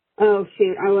 Oh,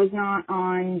 shoot, I was not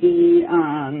on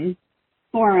the,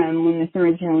 forum when this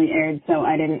originally aired, so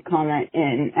I didn't comment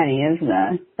in any of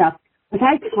the stuff. Was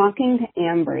I talking to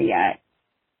Amber yet?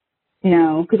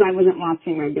 No, because I wasn't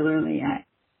watching regularly yet.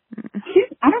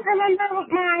 Shoot, I don't remember what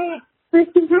my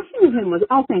first impression of him was.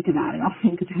 I'll think about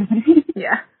it.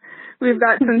 Yeah. We've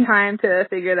got some time to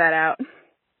figure that out.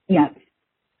 Yep.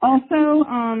 Also,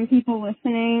 people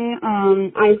listening,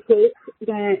 I hope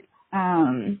that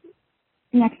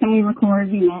next time we record,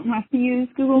 we won't have to use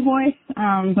Google Voice,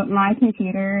 but my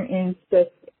computer is just,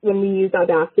 when we use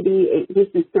Audacity, it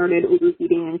just started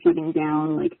overheating and shutting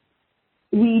down, like,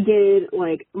 we did,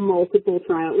 like, multiple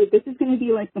trials. Like, this is going to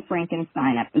be, like, the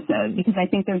Frankenstein episode, because I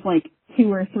think there's, like,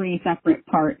 2 or 3 separate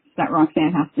parts that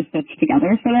Roxanne has to stitch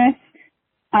together for this.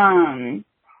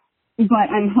 But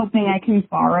I'm hoping I can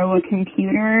borrow a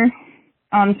computer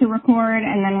to record,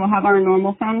 and then we'll have our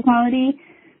normal sound quality.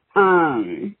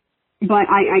 But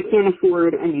I can't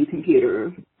afford a new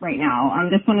computer right now.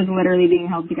 This one is literally being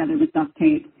held together with duct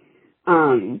tape.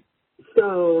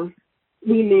 So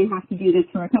we may have to do this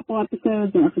for a couple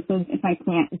episodes if I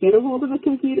can't get a hold of a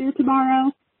computer to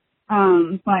borrow.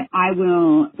 But I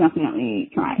will definitely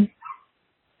try.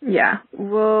 Yeah.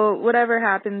 Whatever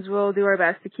happens, we'll do our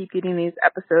best to keep getting these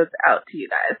episodes out to you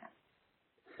guys.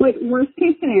 Like, worst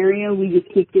case scenario, we just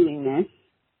keep doing this.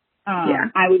 Yeah.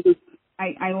 I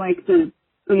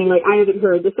haven't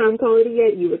heard the sound quality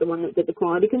yet. You were the one that did the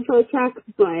quality control check,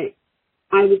 but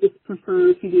I would just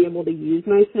prefer to be able to use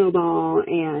my snowball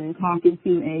and talk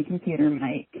into a computer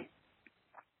mic.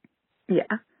 Yeah.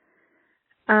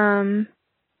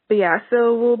 But yeah,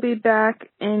 so we'll be back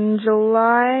in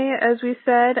July, as we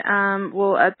said.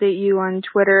 We'll update you on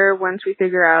Twitter once we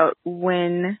figure out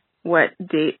what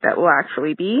date that will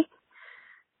actually be.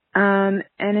 And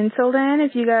until then,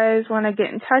 if you guys want to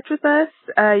get in touch with us,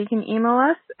 you can email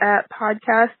us at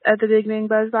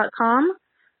podcast@thebigbangbuzz.com,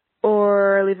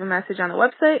 or leave a message on the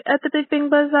website at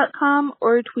thebigbangbuzz.com,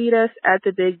 or tweet us at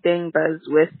thebigbangbuzz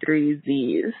with 3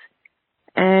 Z's.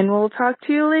 And we'll talk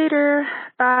to you later.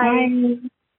 Bye. Bye.